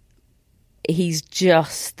 He's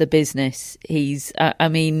just the business. We've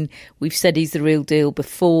said he's the real deal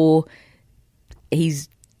before.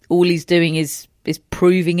 All he's doing is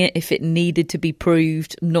proving it if it needed to be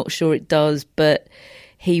proved. I'm not sure it does, but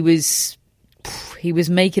he was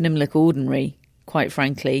making him look ordinary, quite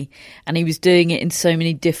frankly, and he was doing it in so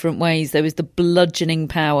many different ways. There was the bludgeoning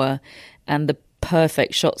power and the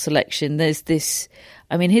perfect shot selection. There's this,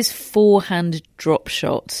 his forehand drop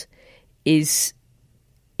shot it's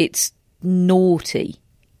naughty.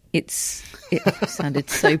 It sounded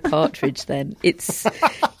so Partridge then. It's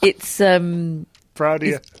proud of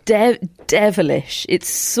you. It's devilish. It's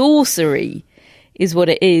sorcery is what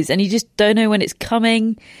it is. And you just don't know when it's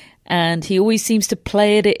coming. And he always seems to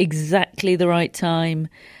play it at exactly the right time.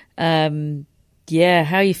 How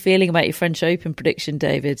are you feeling about your French Open prediction,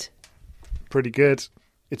 David? Pretty good.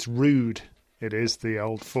 It's rude. It is the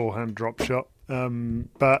old forehand drop shot.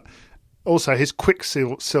 But also his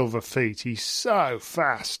quicksilver feet. He's so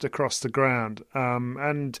fast across the ground.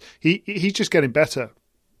 And he's just getting better,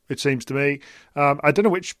 it seems to me. I don't know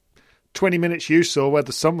which 20 minutes you saw where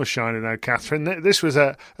the sun was shining, though, Catherine. This was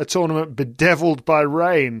a tournament bedeviled by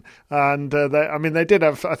rain. And they did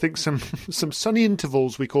have, I think, some sunny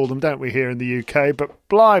intervals, we call them, don't we, here in the UK. But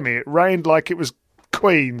blimey, it rained like it was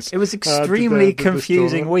Queens. It was extremely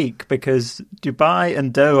confusing week because Dubai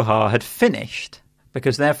and Doha had finished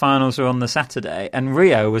because their finals were on the Saturday, and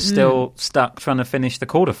Rio was still stuck trying to finish the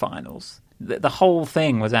quarterfinals. The whole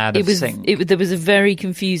thing was out of sync. There was a very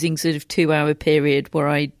confusing sort of 2-hour period where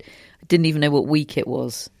I didn't even know what week it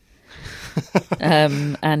was.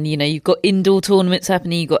 And, you've got indoor tournaments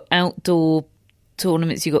happening, you've got outdoor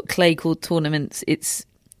tournaments, you've got clay court tournaments. It's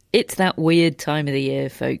that weird time of the year,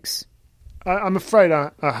 folks. I'm afraid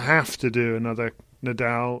I have to do another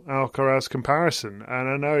Nadal-Alcaraz comparison,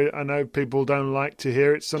 and I know people don't like to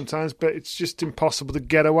hear it sometimes, but it's just impossible to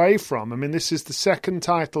get away from. This is the second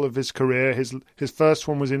title of his career. His first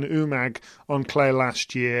one was in Umag on clay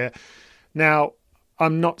last year. Now,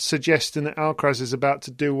 I'm not suggesting that Alcaraz is about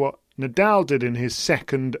to do what Nadal did in his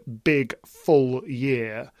second big full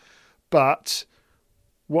year. But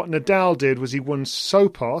what Nadal did was he won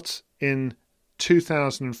Sopot in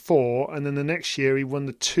 2004, and then the next year he won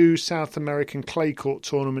the 2 South American clay court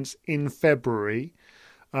tournaments in February.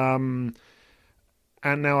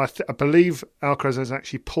 And now I believe Alcaraz has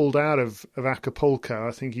actually pulled out of Acapulco.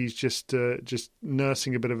 I think he's just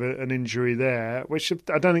nursing a bit of an injury there, which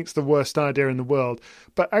I don't think is the worst idea in the world.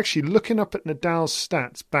 But actually, looking up at Nadal's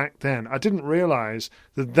stats back then, I didn't realise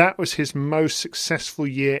that was his most successful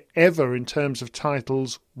year ever in terms of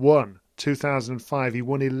titles won. 2005, he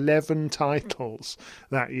won 11 titles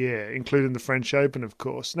that year, including the French Open, of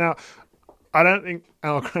course. Now, I don't think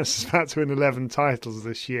Alcaraz is about to win 11 titles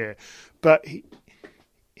this year, but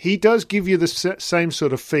he does give you the same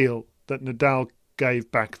sort of feel that Nadal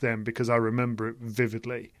gave back then, because I remember it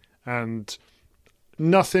vividly. And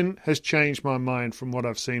nothing has changed my mind from what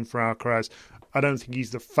I've seen for Alcaraz. I don't think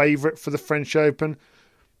he's the favourite for the French Open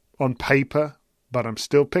on paper, but I'm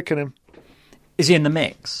still picking him. Is he in the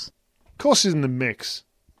mix? Of course he's in the mix.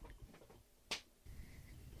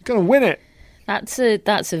 He's going to win it. That's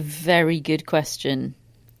a very good question.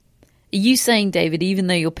 Are you saying, David, even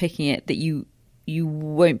though you're picking it, that you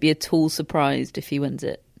won't be at all surprised if he wins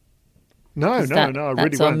it? No, I really won't.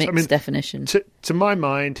 That's our mixed definition. To my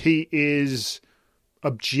mind, he is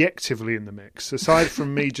objectively in the mix. Aside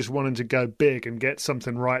from me just wanting to go big and get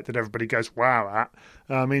something right that everybody goes, wow,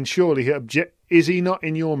 at. I mean, surely, is he not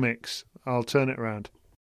in your mix? I'll turn it around.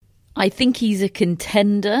 I think he's a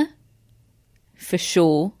contender, for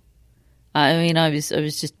sure. I mean, I was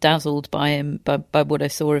just dazzled by him, by what I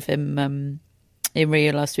saw of him in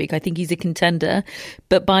Rio last week. I think he's a contender,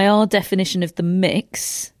 but by our definition of the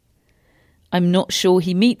mix, I'm not sure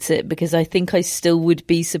he meets it, because I think I still would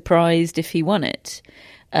be surprised if he won it.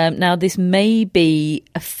 Now, this may be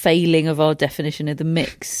a failing of our definition of the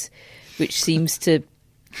mix, which seems to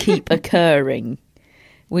keep occurring.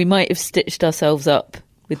 We might have stitched ourselves up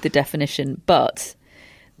with the definition, but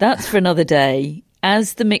that's for another day.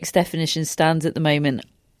 As the mixed definition stands at the moment,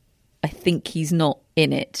 I think he's not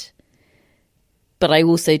in it. But I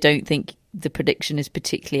also don't think the prediction is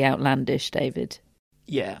particularly outlandish, David.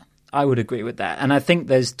 Yeah, I would agree with that. And I think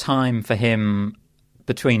there's time for him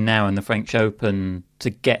between now and the French Open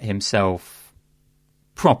to get himself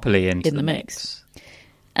properly into the mix.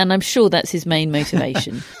 And I'm sure that's his main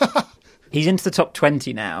motivation. He's into the top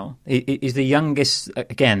 20 now. He's the youngest,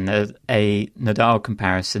 again, a Nadal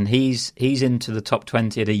comparison. He's into the top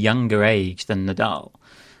 20 at a younger age than Nadal.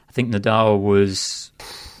 I think Nadal was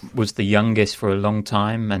the youngest for a long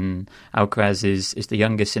time, and Alcaraz is the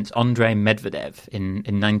youngest since Andrei Medvedev in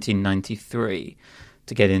 1993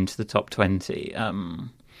 to get into the top 20.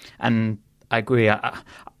 And I agree.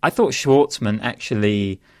 I thought Schwartzman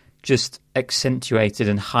actually just accentuated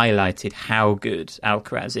and highlighted how good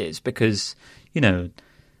Alcaraz is, because,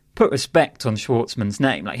 put respect on Schwartzman's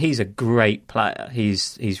name. Like, he's a great player.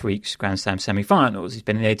 He's reached Grand Slam semi-finals. He's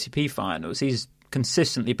been in the ATP finals. He's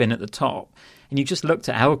consistently been at the top. And you just looked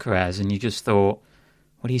at Alcaraz and you just thought,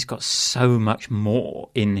 well, he's got so much more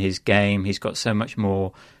in his game. He's got so much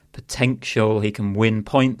more potential. He can win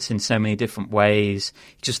points in so many different ways.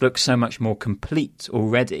 He just looks so much more complete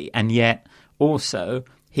already. And yet, also,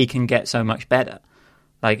 he can get so much better.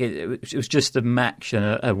 Like, it was just a match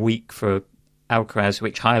and a week for Alcaraz,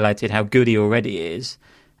 which highlighted how good he already is,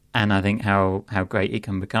 and I think how great he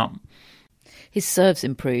can become. His serve's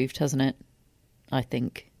improved, hasn't it? I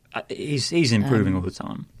think. He's improving all the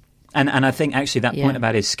time. And I think, actually, that point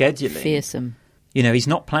about his scheduling... Fearsome. He's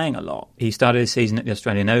not playing a lot. He started his season at the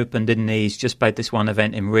Australian Open, didn't he? He's just played this one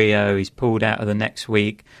event in Rio. He's pulled out of the next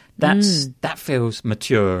week. That feels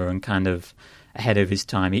mature and kind of ahead of his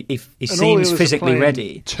time. He seems physically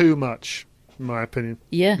ready. Too much, in my opinion.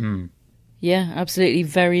 Yeah. Yeah, absolutely.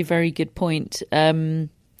 Very, very good point. So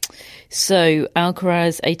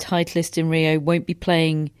Alcaraz, a titleist in Rio, won't be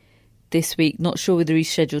playing this week. Not sure whether he's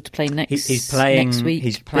scheduled to play next week.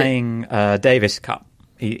 He's playing Davis Cup.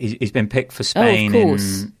 He's been picked for Spain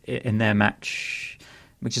in their match,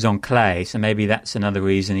 which is on clay. So maybe that's another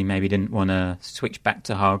reason he maybe didn't want to switch back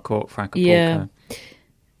to hard court for Acapulco. Yeah.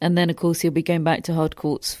 And then, of course, he'll be going back to hard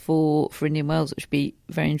courts for Indian Wells, which would be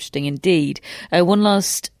very interesting indeed. One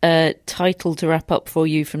last title to wrap up for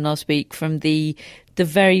you from last week, from the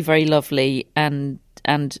very, very lovely and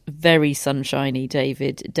very sunshiny,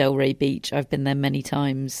 David, Delray Beach. I've been there many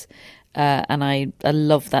times, and I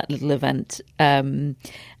love that little event. And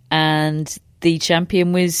the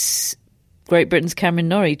champion was Great Britain's Cameron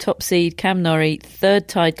Norrie, top seed Cam Norrie, third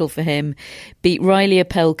title for him, beat Riley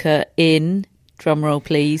Opelka in drum roll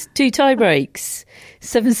please, 2 tie breaks,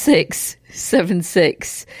 7-6,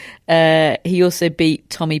 7-6. He also beat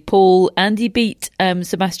Tommy Paul, and he beat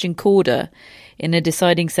Sebastian Korda in a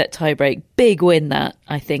deciding set tiebreak. Big win that,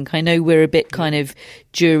 I think. I know we're a bit kind of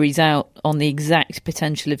jury's out on the exact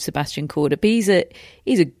potential of Sebastian Korda, but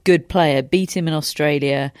he's a good player. Beat him in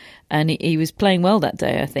Australia, and he was playing well that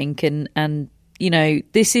day, I think. And you know,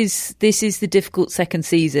 this is the difficult second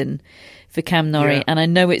season for Cam Norrie, and I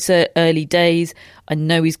know it's early days. I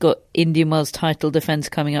know he's got Indian Wells title defence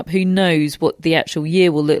coming up. Who knows what the actual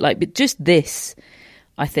year will look like? But just this,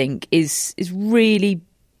 I think, is really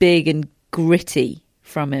big and gritty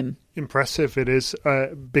from him. Impressive it is,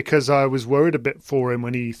 because I was worried a bit for him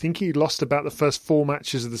when he lost about the first 4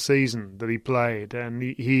 matches of the season that he played, and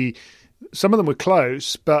he some of them were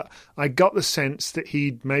close, but I got the sense that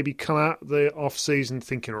he'd maybe come out the off-season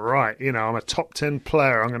thinking, right, you know, I'm a top 10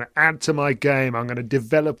 player, I'm going to add to my game, I'm going to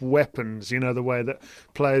develop weapons, you know, the way that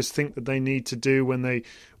players think that they need to do when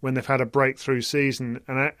they've had a breakthrough season,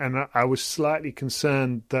 and I was slightly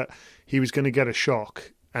concerned that he was going to get a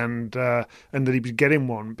shock, and that he was getting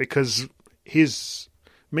one, because his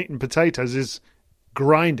meat and potatoes is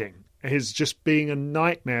grinding, is just being a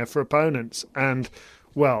nightmare for opponents, and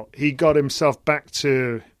well, he got himself back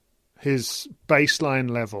to his baseline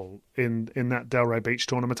level in that Delray Beach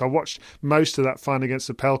tournament. I watched most of that final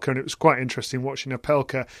against Opelka, and it was quite interesting watching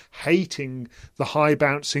Opelka hating the high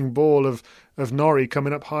bouncing ball of Norrie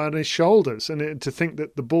coming up high on his shoulders, and to think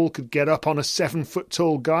that the ball could get up on a 7 foot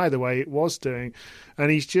tall guy the way it was doing.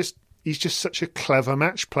 And he's just such a clever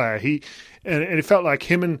match player. And it felt like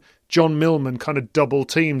him and John Millman kind of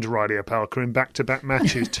double-teamed Riley Opelka in back-to-back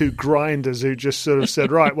matches, 2 grinders who just sort of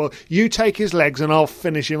said, right, well, you take his legs and I'll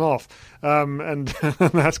finish him off. And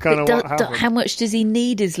that's kind of what happened. How much does he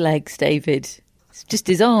need his legs, David? It's just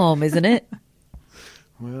his arm, isn't it?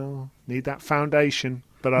 Well, need that foundation.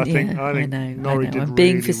 But I think Norrie did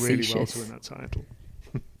really well to win that title.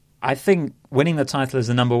 I think winning the title as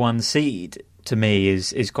the number 1 seed, to me,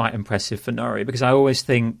 is quite impressive for Norrie, because I always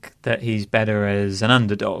think that he's better as an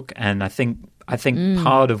underdog, and I think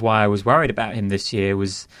part of why I was worried about him this year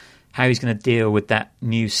was how he's going to deal with that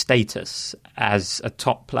new status as a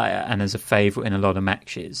top player and as a favourite in a lot of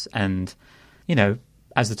matches. And, you know,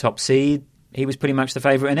 as the top seed, he was pretty much the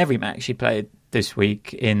favourite in every match he played this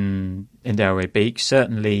week in Delray Beach,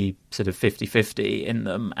 certainly sort of 50-50 in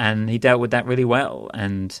them, and he dealt with that really well.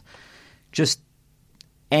 And just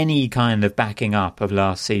any kind of backing up of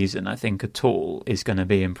last season, I think, at all, is going to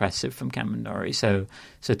be impressive from Cameron Norrie. So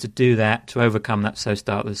to do that, to overcome that slow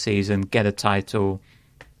start of the season, get a title,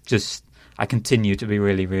 I continue to be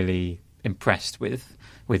really, really impressed with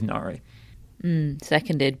Norrie.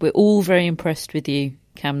 Seconded. We're all very impressed with you,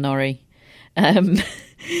 Cam Norrie.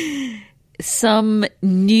 Some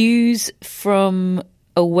news from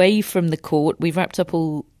away from the court. We've wrapped up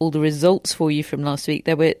all the results for you from last week.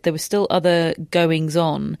 There were still other goings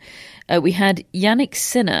on. We had Jannik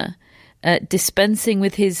Sinner dispensing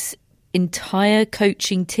with his entire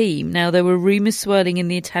coaching team. Now, there were rumours swirling in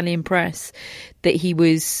the Italian press that he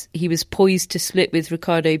was poised to split with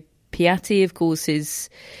Riccardo Piatti, of course, his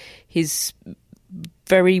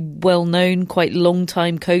very well known, quite long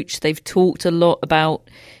time coach. They've talked a lot about,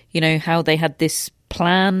 you know, how they had this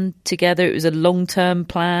plan together. It was a long-term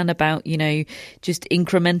plan about, you know, just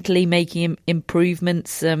incrementally making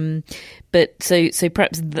improvements. But so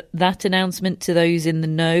perhaps that announcement to those in the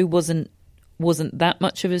know wasn't that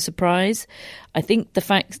much of a surprise. I think the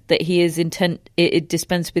fact that he is it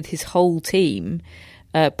dispensed with his whole team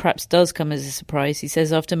perhaps does come as a surprise. He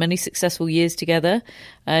says, after many successful years together,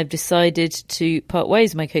 I've decided to part ways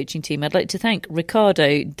with my coaching team. I'd like to thank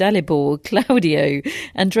Riccardo, Dalibor, Claudio,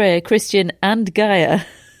 Andrea, Christian and Gaia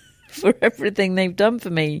for everything they've done for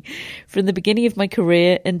me from the beginning of my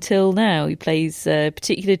career until now. He plays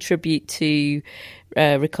particular tribute to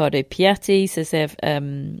Riccardo Piatti. Says they have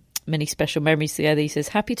many special memories together. He says,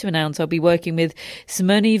 happy to announce I'll be working with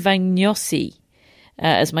Simone Vagnosi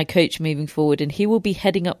as my coach moving forward, and he will be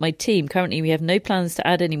heading up my team. Currently, we have no plans to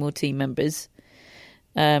add any more team members.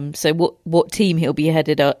 So what team he'll be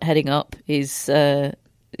heading up is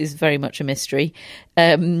very much a mystery.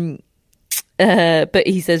 But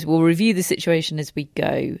he says, we'll review the situation as we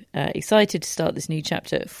go. Excited to start this new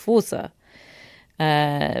chapter at Forza.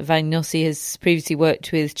 Vagnosi has previously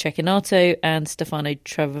worked with Cecchinato and Stefano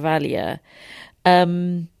Travaglia.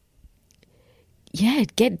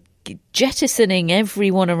 Jettisoning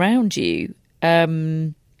everyone around you.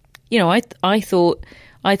 You know, I thought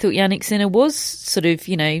Jannik Sinner was sort of,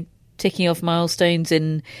 you know, ticking off milestones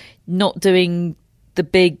and not doing the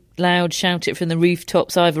big, loud, shout it from the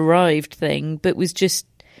rooftops, I've arrived thing, but was just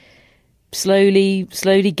slowly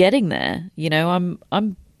getting there. You know,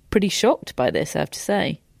 I'm pretty shocked by this, I have to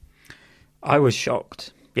say. I was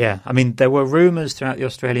shocked. Yeah, I mean, there were rumours throughout the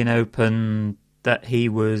Australian Open that he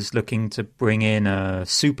was looking to bring in a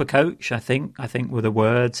super coach, I think were the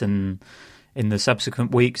words, and in the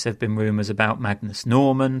subsequent weeks there have been rumours about Magnus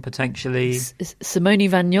Norman potentially. Simone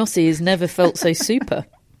Vagnosi has never felt so super.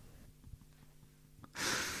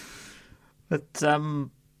 But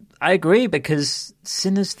I agree, because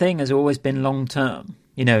Sinner's thing has always been long-term.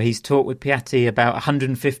 You know, he's talked with Piatti about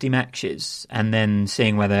 150 matches and then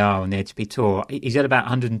seeing where they are on the ATP Tour. He's at about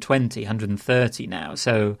 120, 130 now.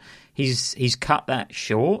 So he's cut that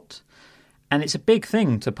short. And it's a big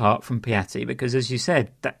thing to part from Piatti because, as you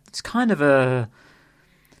said, that's kind of a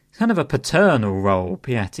paternal role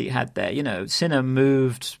Piatti had there. You know, Sinner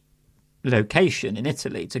moved location in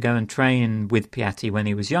Italy to go and train with Piatti when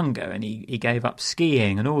he was younger, and he gave up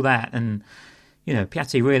skiing and all that. And you know,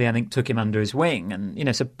 Piatti really, I think, took him under his wing. And, you know,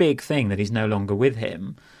 it's a big thing that he's no longer with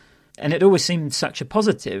him. And it always seemed such a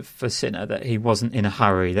positive for Sinner that he wasn't in a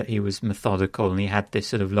hurry, that he was methodical and he had this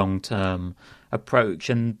sort of long-term approach.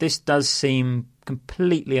 And this does seem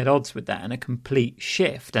completely at odds with that and a complete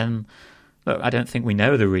shift. And, look, I don't think we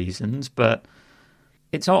know the reasons, but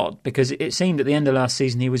it's odd because it seemed at the end of last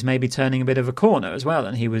season he was maybe turning a bit of a corner as well.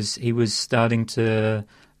 And he was starting to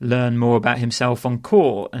learn more about himself on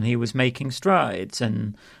court, and he was making strides.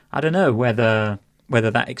 And I don't know whether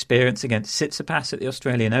that experience against Tsitsipas at the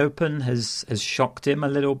Australian Open has shocked him a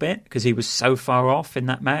little bit because he was so far off in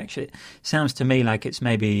that match. It sounds to me like it's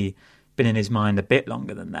maybe been in his mind a bit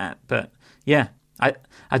longer than that. But yeah,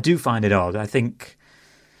 I do find it odd. I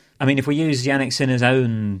mean, if we use Jannik Sinner's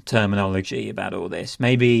own terminology about all this,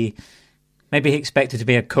 maybe he expected to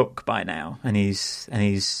be a cook by now, and he's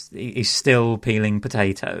still peeling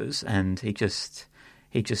potatoes, and he just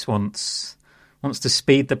wants to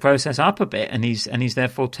speed the process up a bit, and he's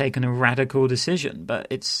therefore taken a radical decision. But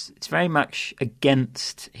it's very much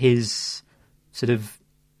against his sort of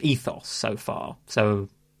ethos so far. So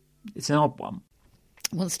it's an odd one.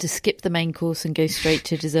 Wants to skip the main course and go straight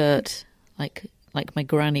to dessert, like my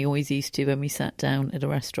granny always used to when we sat down at a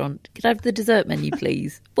restaurant. Could I have the dessert menu,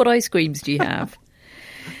 please? What ice creams do you have?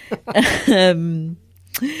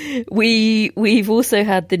 We've also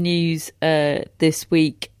had the news this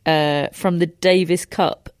week from the Davis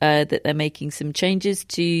Cup that they're making some changes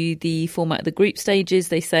to the format of the group stages.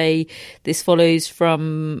 They say this follows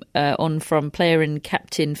from player and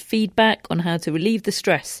captain feedback on how to relieve the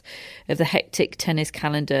stress of the hectic tennis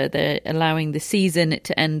calendar. They're allowing the season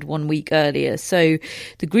to end 1 week earlier. So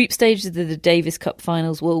the group stages of the Davis Cup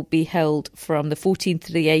finals will be held from the 14th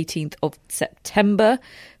to the 18th of September.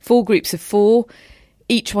 4 groups of 4.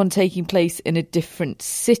 Each one taking place in a different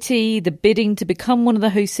city. The bidding to become one of the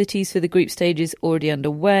host cities for the group stage is already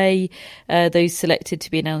underway. Those selected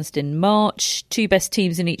to be announced in March. 2 best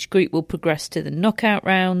teams in each group will progress to the knockout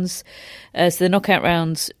rounds. So the knockout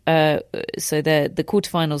rounds, the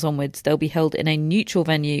quarterfinals onwards, they'll be held in a neutral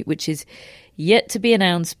venue, which is yet to be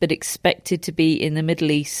announced, but expected to be in the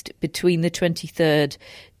Middle East between the 23rd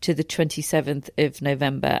to the 27th of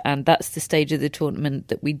November. And that's the stage of the tournament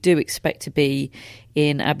that we do expect to be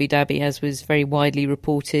in Abu Dhabi, as was very widely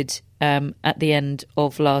reported at the end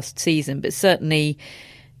of last season. But certainly,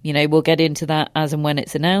 you know, we'll get into that as and when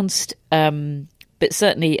it's announced. But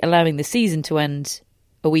certainly allowing the season to end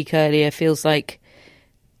a week earlier feels like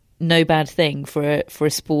no bad thing for a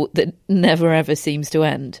sport that never ever seems to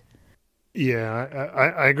end. Yeah,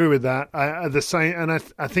 I agree with that. I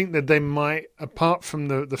think that they might, apart from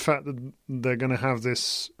the fact that they're going to have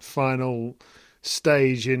this final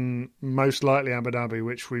stage in most likely Abu Dhabi,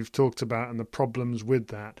 which we've talked about, and the problems with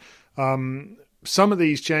that. Some of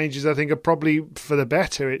these changes, I think, are probably for the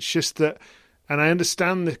better. It's just that, and I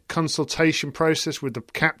understand the consultation process with the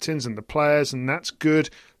captains and the players, and that's good.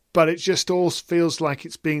 But it just all feels like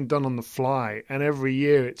it's being done on the fly, and every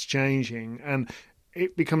year it's changing, and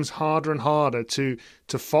it becomes harder and harder to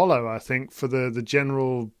follow, I think, for the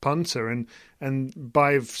general punter. And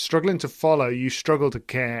by struggling to follow, you struggle to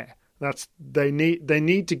care. They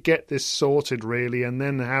need to get this sorted, really, and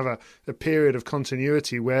then have a period of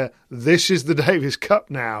continuity where this is the Davis Cup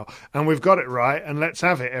now, and we've got it right, and let's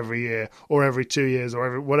have it every year or every 2 years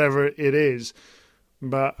or whatever it is.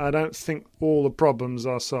 But I don't think all the problems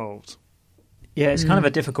are solved. Yeah, it's kind of a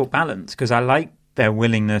difficult balance, because I like their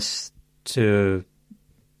willingness to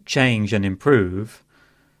change and improve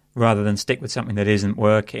rather than stick with something that isn't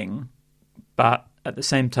working. But at the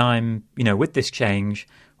same time, you know, with this change,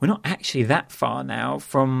 we're not actually that far now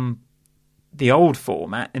from the old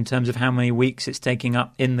format in terms of how many weeks it's taking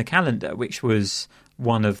up in the calendar, which was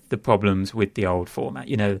one of the problems with the old format.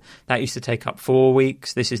 You know, that used to take up 4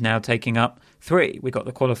 weeks. This is now taking up 3. We got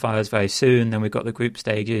the qualifiers very soon, then we got the group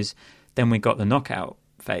stages, then we got the knockout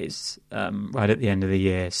phase right at the end of the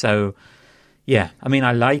year. So, yeah, I mean,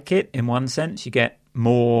 I like it in one sense. You get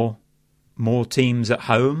more teams at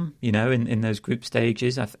home, you know, in those group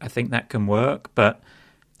stages. I think that can work. But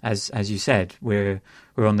as you said, we're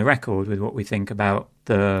on the record with what we think about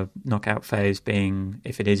the knockout phase being,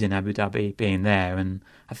 if it is in Abu Dhabi, being there. And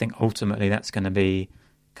I think ultimately that's going to be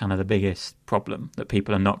kind of the biggest problem that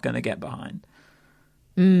people are not going to get behind.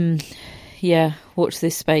 Yeah, watch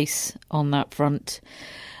this space on that front.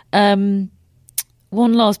 One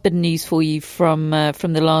last bit of news for you from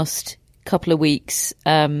the last couple of weeks,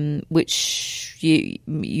 which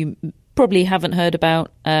you probably haven't heard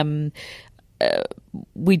about.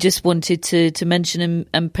 We just wanted to mention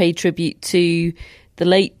and pay tribute to the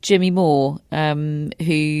late Jimmy Moore,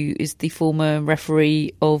 who is the former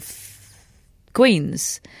referee of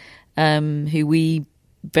Queen's, who we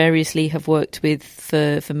variously have worked with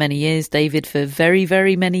for many years. David for very,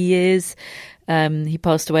 very many years. He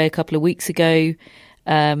passed away a couple of weeks ago.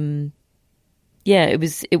 It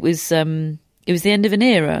was the end of an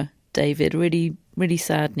era, David. Really, really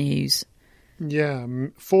sad news. Yeah,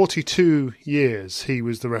 42 years he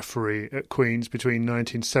was the referee at Queen's between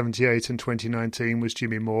 1978 and 2019 was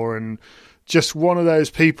Jimmy Moore, and just one of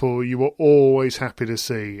those people you were always happy to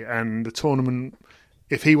see. And the tournament,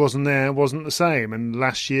 if he wasn't there, wasn't the same. And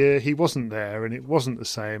last year he wasn't there and it wasn't the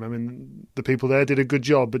same. I mean, the people there did a good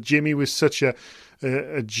job, but Jimmy was such a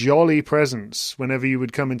jolly presence whenever you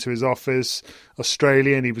would come into his office.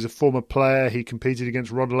 Australian, he was a former player. He competed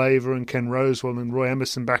against Rod Laver and Ken Rosewell and Roy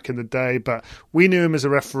Emerson back in the day, but we knew him as a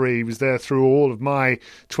referee. He was there through all of my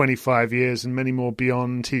 25 years and many more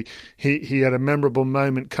beyond. He had a memorable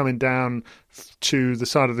moment coming down to the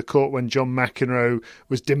side of the court when John McEnroe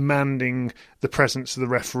was demanding the presence of the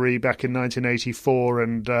referee back in 1984,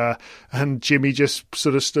 and Jimmy just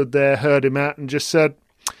sort of stood there, heard him out and just said,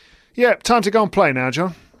 "Yeah, time to go and play now,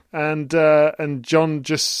 John." And John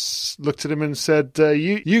just looked at him and said,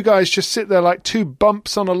 "You guys just sit there like two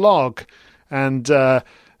bumps on a log." And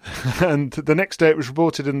the next day it was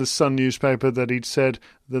reported in the Sun newspaper that he'd said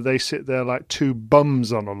that they sit there like two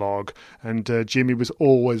bums on a log. And Jimmy was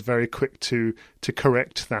always very quick to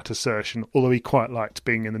correct that assertion, although he quite liked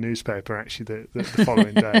being in the newspaper actually the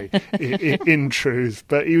following day, in truth.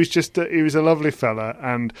 But he was a lovely fella,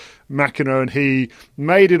 and McEnroe and he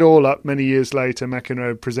made it all up many years later.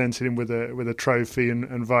 McEnroe presented him with a trophy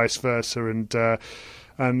and vice versa,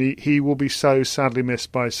 and he will be so sadly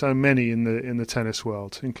missed by so many in the tennis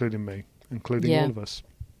world, including me, including all of us.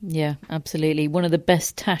 Yeah, absolutely. One of the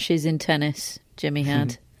best tashes in tennis Jimmy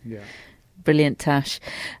had. Yeah. Brilliant tash.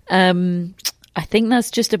 I think that's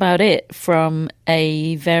just about it from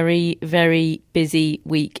a very, very busy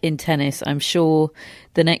week in tennis. I'm sure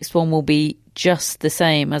the next one will be just the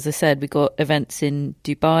same. As I said, we've got events in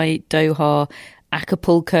Dubai, Doha,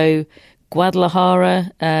 Acapulco, Guadalajara,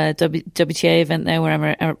 WTA event there where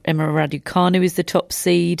Emma Raducanu is the top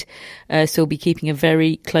seed. So we'll be keeping a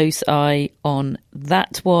very close eye on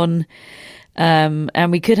that one.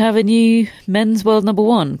 And we could have a new men's world number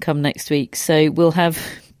one come next week. So we'll have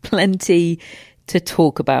plenty to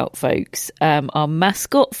talk about, folks. Our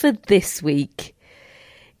mascot for this week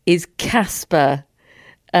is Casper.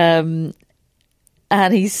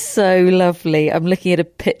 And he's so lovely. I'm looking at a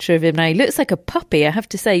picture of him now. He looks like a puppy, I have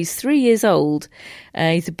to say. He's 3 years old.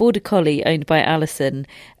 He's a border collie owned by Alison.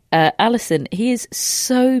 Alison, he is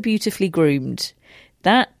so beautifully groomed.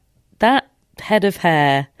 That head of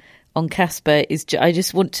hair on Casper is... I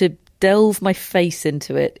just want to delve my face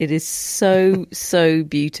into it. It is so, so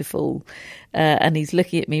beautiful. And he's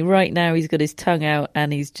looking at me right now. He's got his tongue out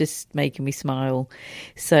and he's just making me smile.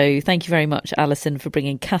 So thank you very much, Alison, for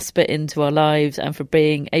bringing Casper into our lives and for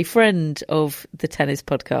being a friend of the Tennis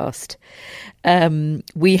Podcast.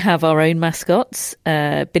 We have our own mascots.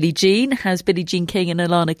 Billie Jean has Billie Jean King and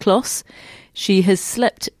Alana Kloss. She has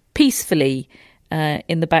slept peacefully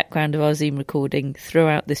in the background of our Zoom recording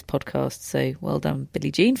throughout this podcast. So well done,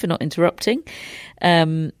 Billie Jean, for not interrupting.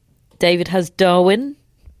 David has Darwin.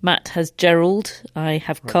 Matt has Gerald. I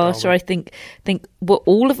have Carter. Darwin. I think were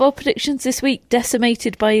all of our predictions this week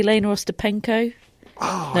decimated by Elena Ostapenko?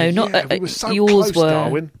 Oh, no, not we were so yours. Close, were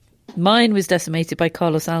Darwin. Mine was decimated by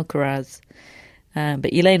Carlos Alcaraz,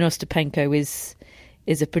 but Elena Ostapenko is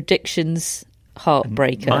a predictions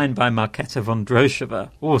heartbreaker. And mine by Marketa Vondrousova,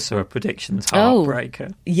 also a predictions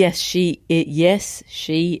heartbreaker. Yes, she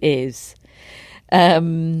is.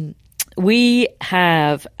 we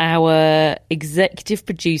have our executive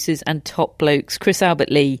producers and top blokes, Chris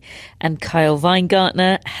Albert Lee and Kyle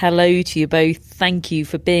Weingartner. Hello to you both. Thank you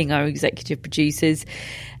for being our executive producers.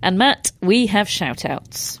 And Matt, we have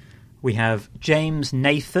shout-outs. We have James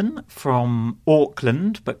Nathan from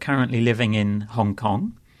Auckland, but currently living in Hong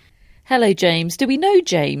Kong. Hello, James. Do we know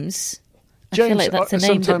James? I feel like that's a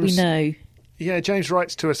name that we know. Yeah, James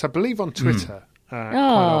writes to us, I believe, on Twitter. Quite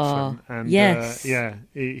often. And, yes.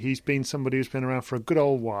 He's been somebody who's been around for a good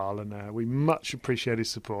old while, and we much appreciate his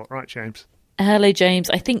support. Right, James? Hello, James.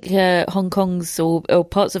 I think Hong Kong's or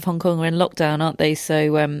parts of Hong Kong are in lockdown, aren't they?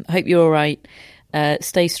 So hope you're all right.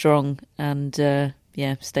 Stay strong and,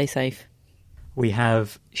 stay safe. We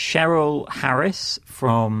have Cheryl Harris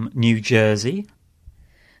from New Jersey.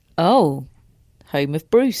 Oh, home of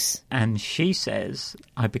Bruce. And she says,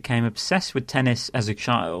 I became obsessed with tennis as a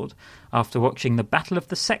child after watching the Battle of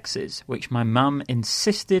the Sexes, which my mum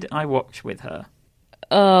insisted I watch with her.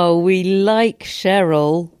 Oh, we like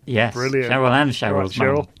Cheryl. Yes, brilliant. Cheryl and Cheryl's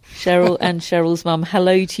mum. Cheryl and Cheryl's mum.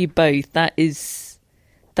 Hello to you both. That's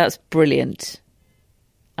brilliant.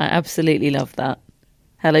 I absolutely love that.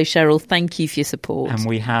 Hello, Cheryl. Thank you for your support. And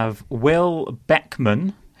we have Will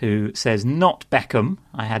Beckman, who says, not Beckham.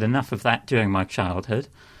 I had enough of that during my childhood.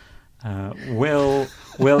 Will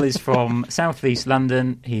is from South East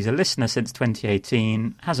London. He's a listener since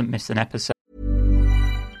 2018, hasn't missed an episode.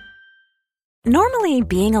 Normally,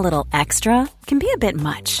 being a little extra can be a bit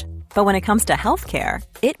much. But when it comes to healthcare,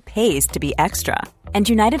 it pays to be extra. And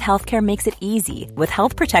United Healthcare makes it easy with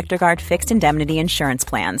Health Protector Guard fixed indemnity insurance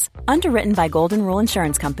plans. Underwritten by Golden Rule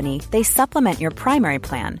Insurance Company, they supplement your primary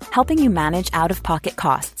plan, helping you manage out-of-pocket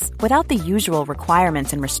costs without the usual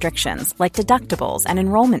requirements and restrictions like deductibles and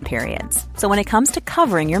enrollment periods. So when it comes to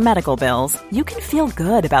covering your medical bills, you can feel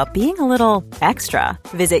good about being a little extra.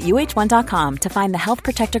 Visit uh1.com to find the Health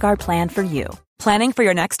Protector Guard plan for you. Planning for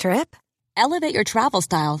your next trip? Elevate your travel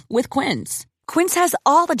style with Quince. Quince has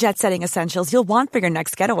all the jet-setting essentials you'll want for your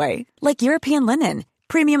next getaway, like European linen,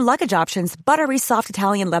 premium luggage options, buttery soft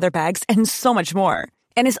Italian leather bags, and so much more.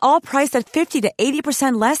 And is all priced at 50 to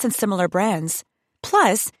 80% less than similar brands.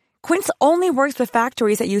 Plus, Quince only works with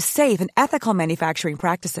factories that use safe and ethical manufacturing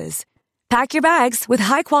practices. Pack your bags with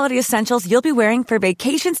high-quality essentials you'll be wearing for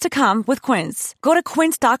vacations to come with Quince. Go to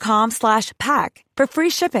quince.com/pack for free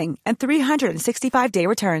shipping and 365-day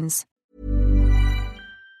returns.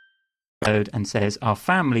 And says, our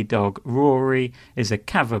family dog, Rory, is a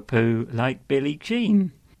cavapoo like Billie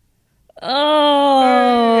Jean.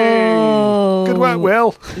 Oh! Hey, good work,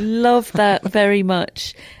 Will. Love that very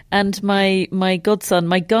much. And my godson,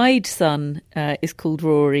 my guide son, is called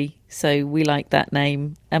Rory. So we like that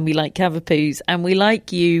name. And we like cavapoos. And we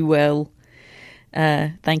like you, Will.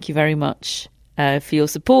 Thank you very much for your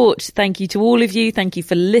support. Thank you to all of you. Thank you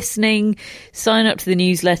for listening. Sign up to the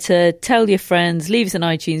newsletter. Tell your friends. Leave us an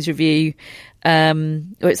iTunes review.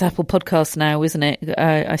 It's Apple Podcasts now, isn't it?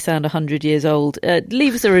 I sound 100 years old.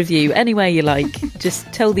 Leave us a review anywhere you like.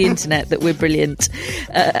 Just tell the internet that we're brilliant.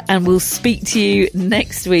 And we'll speak to you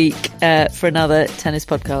next week for another tennis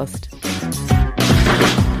podcast.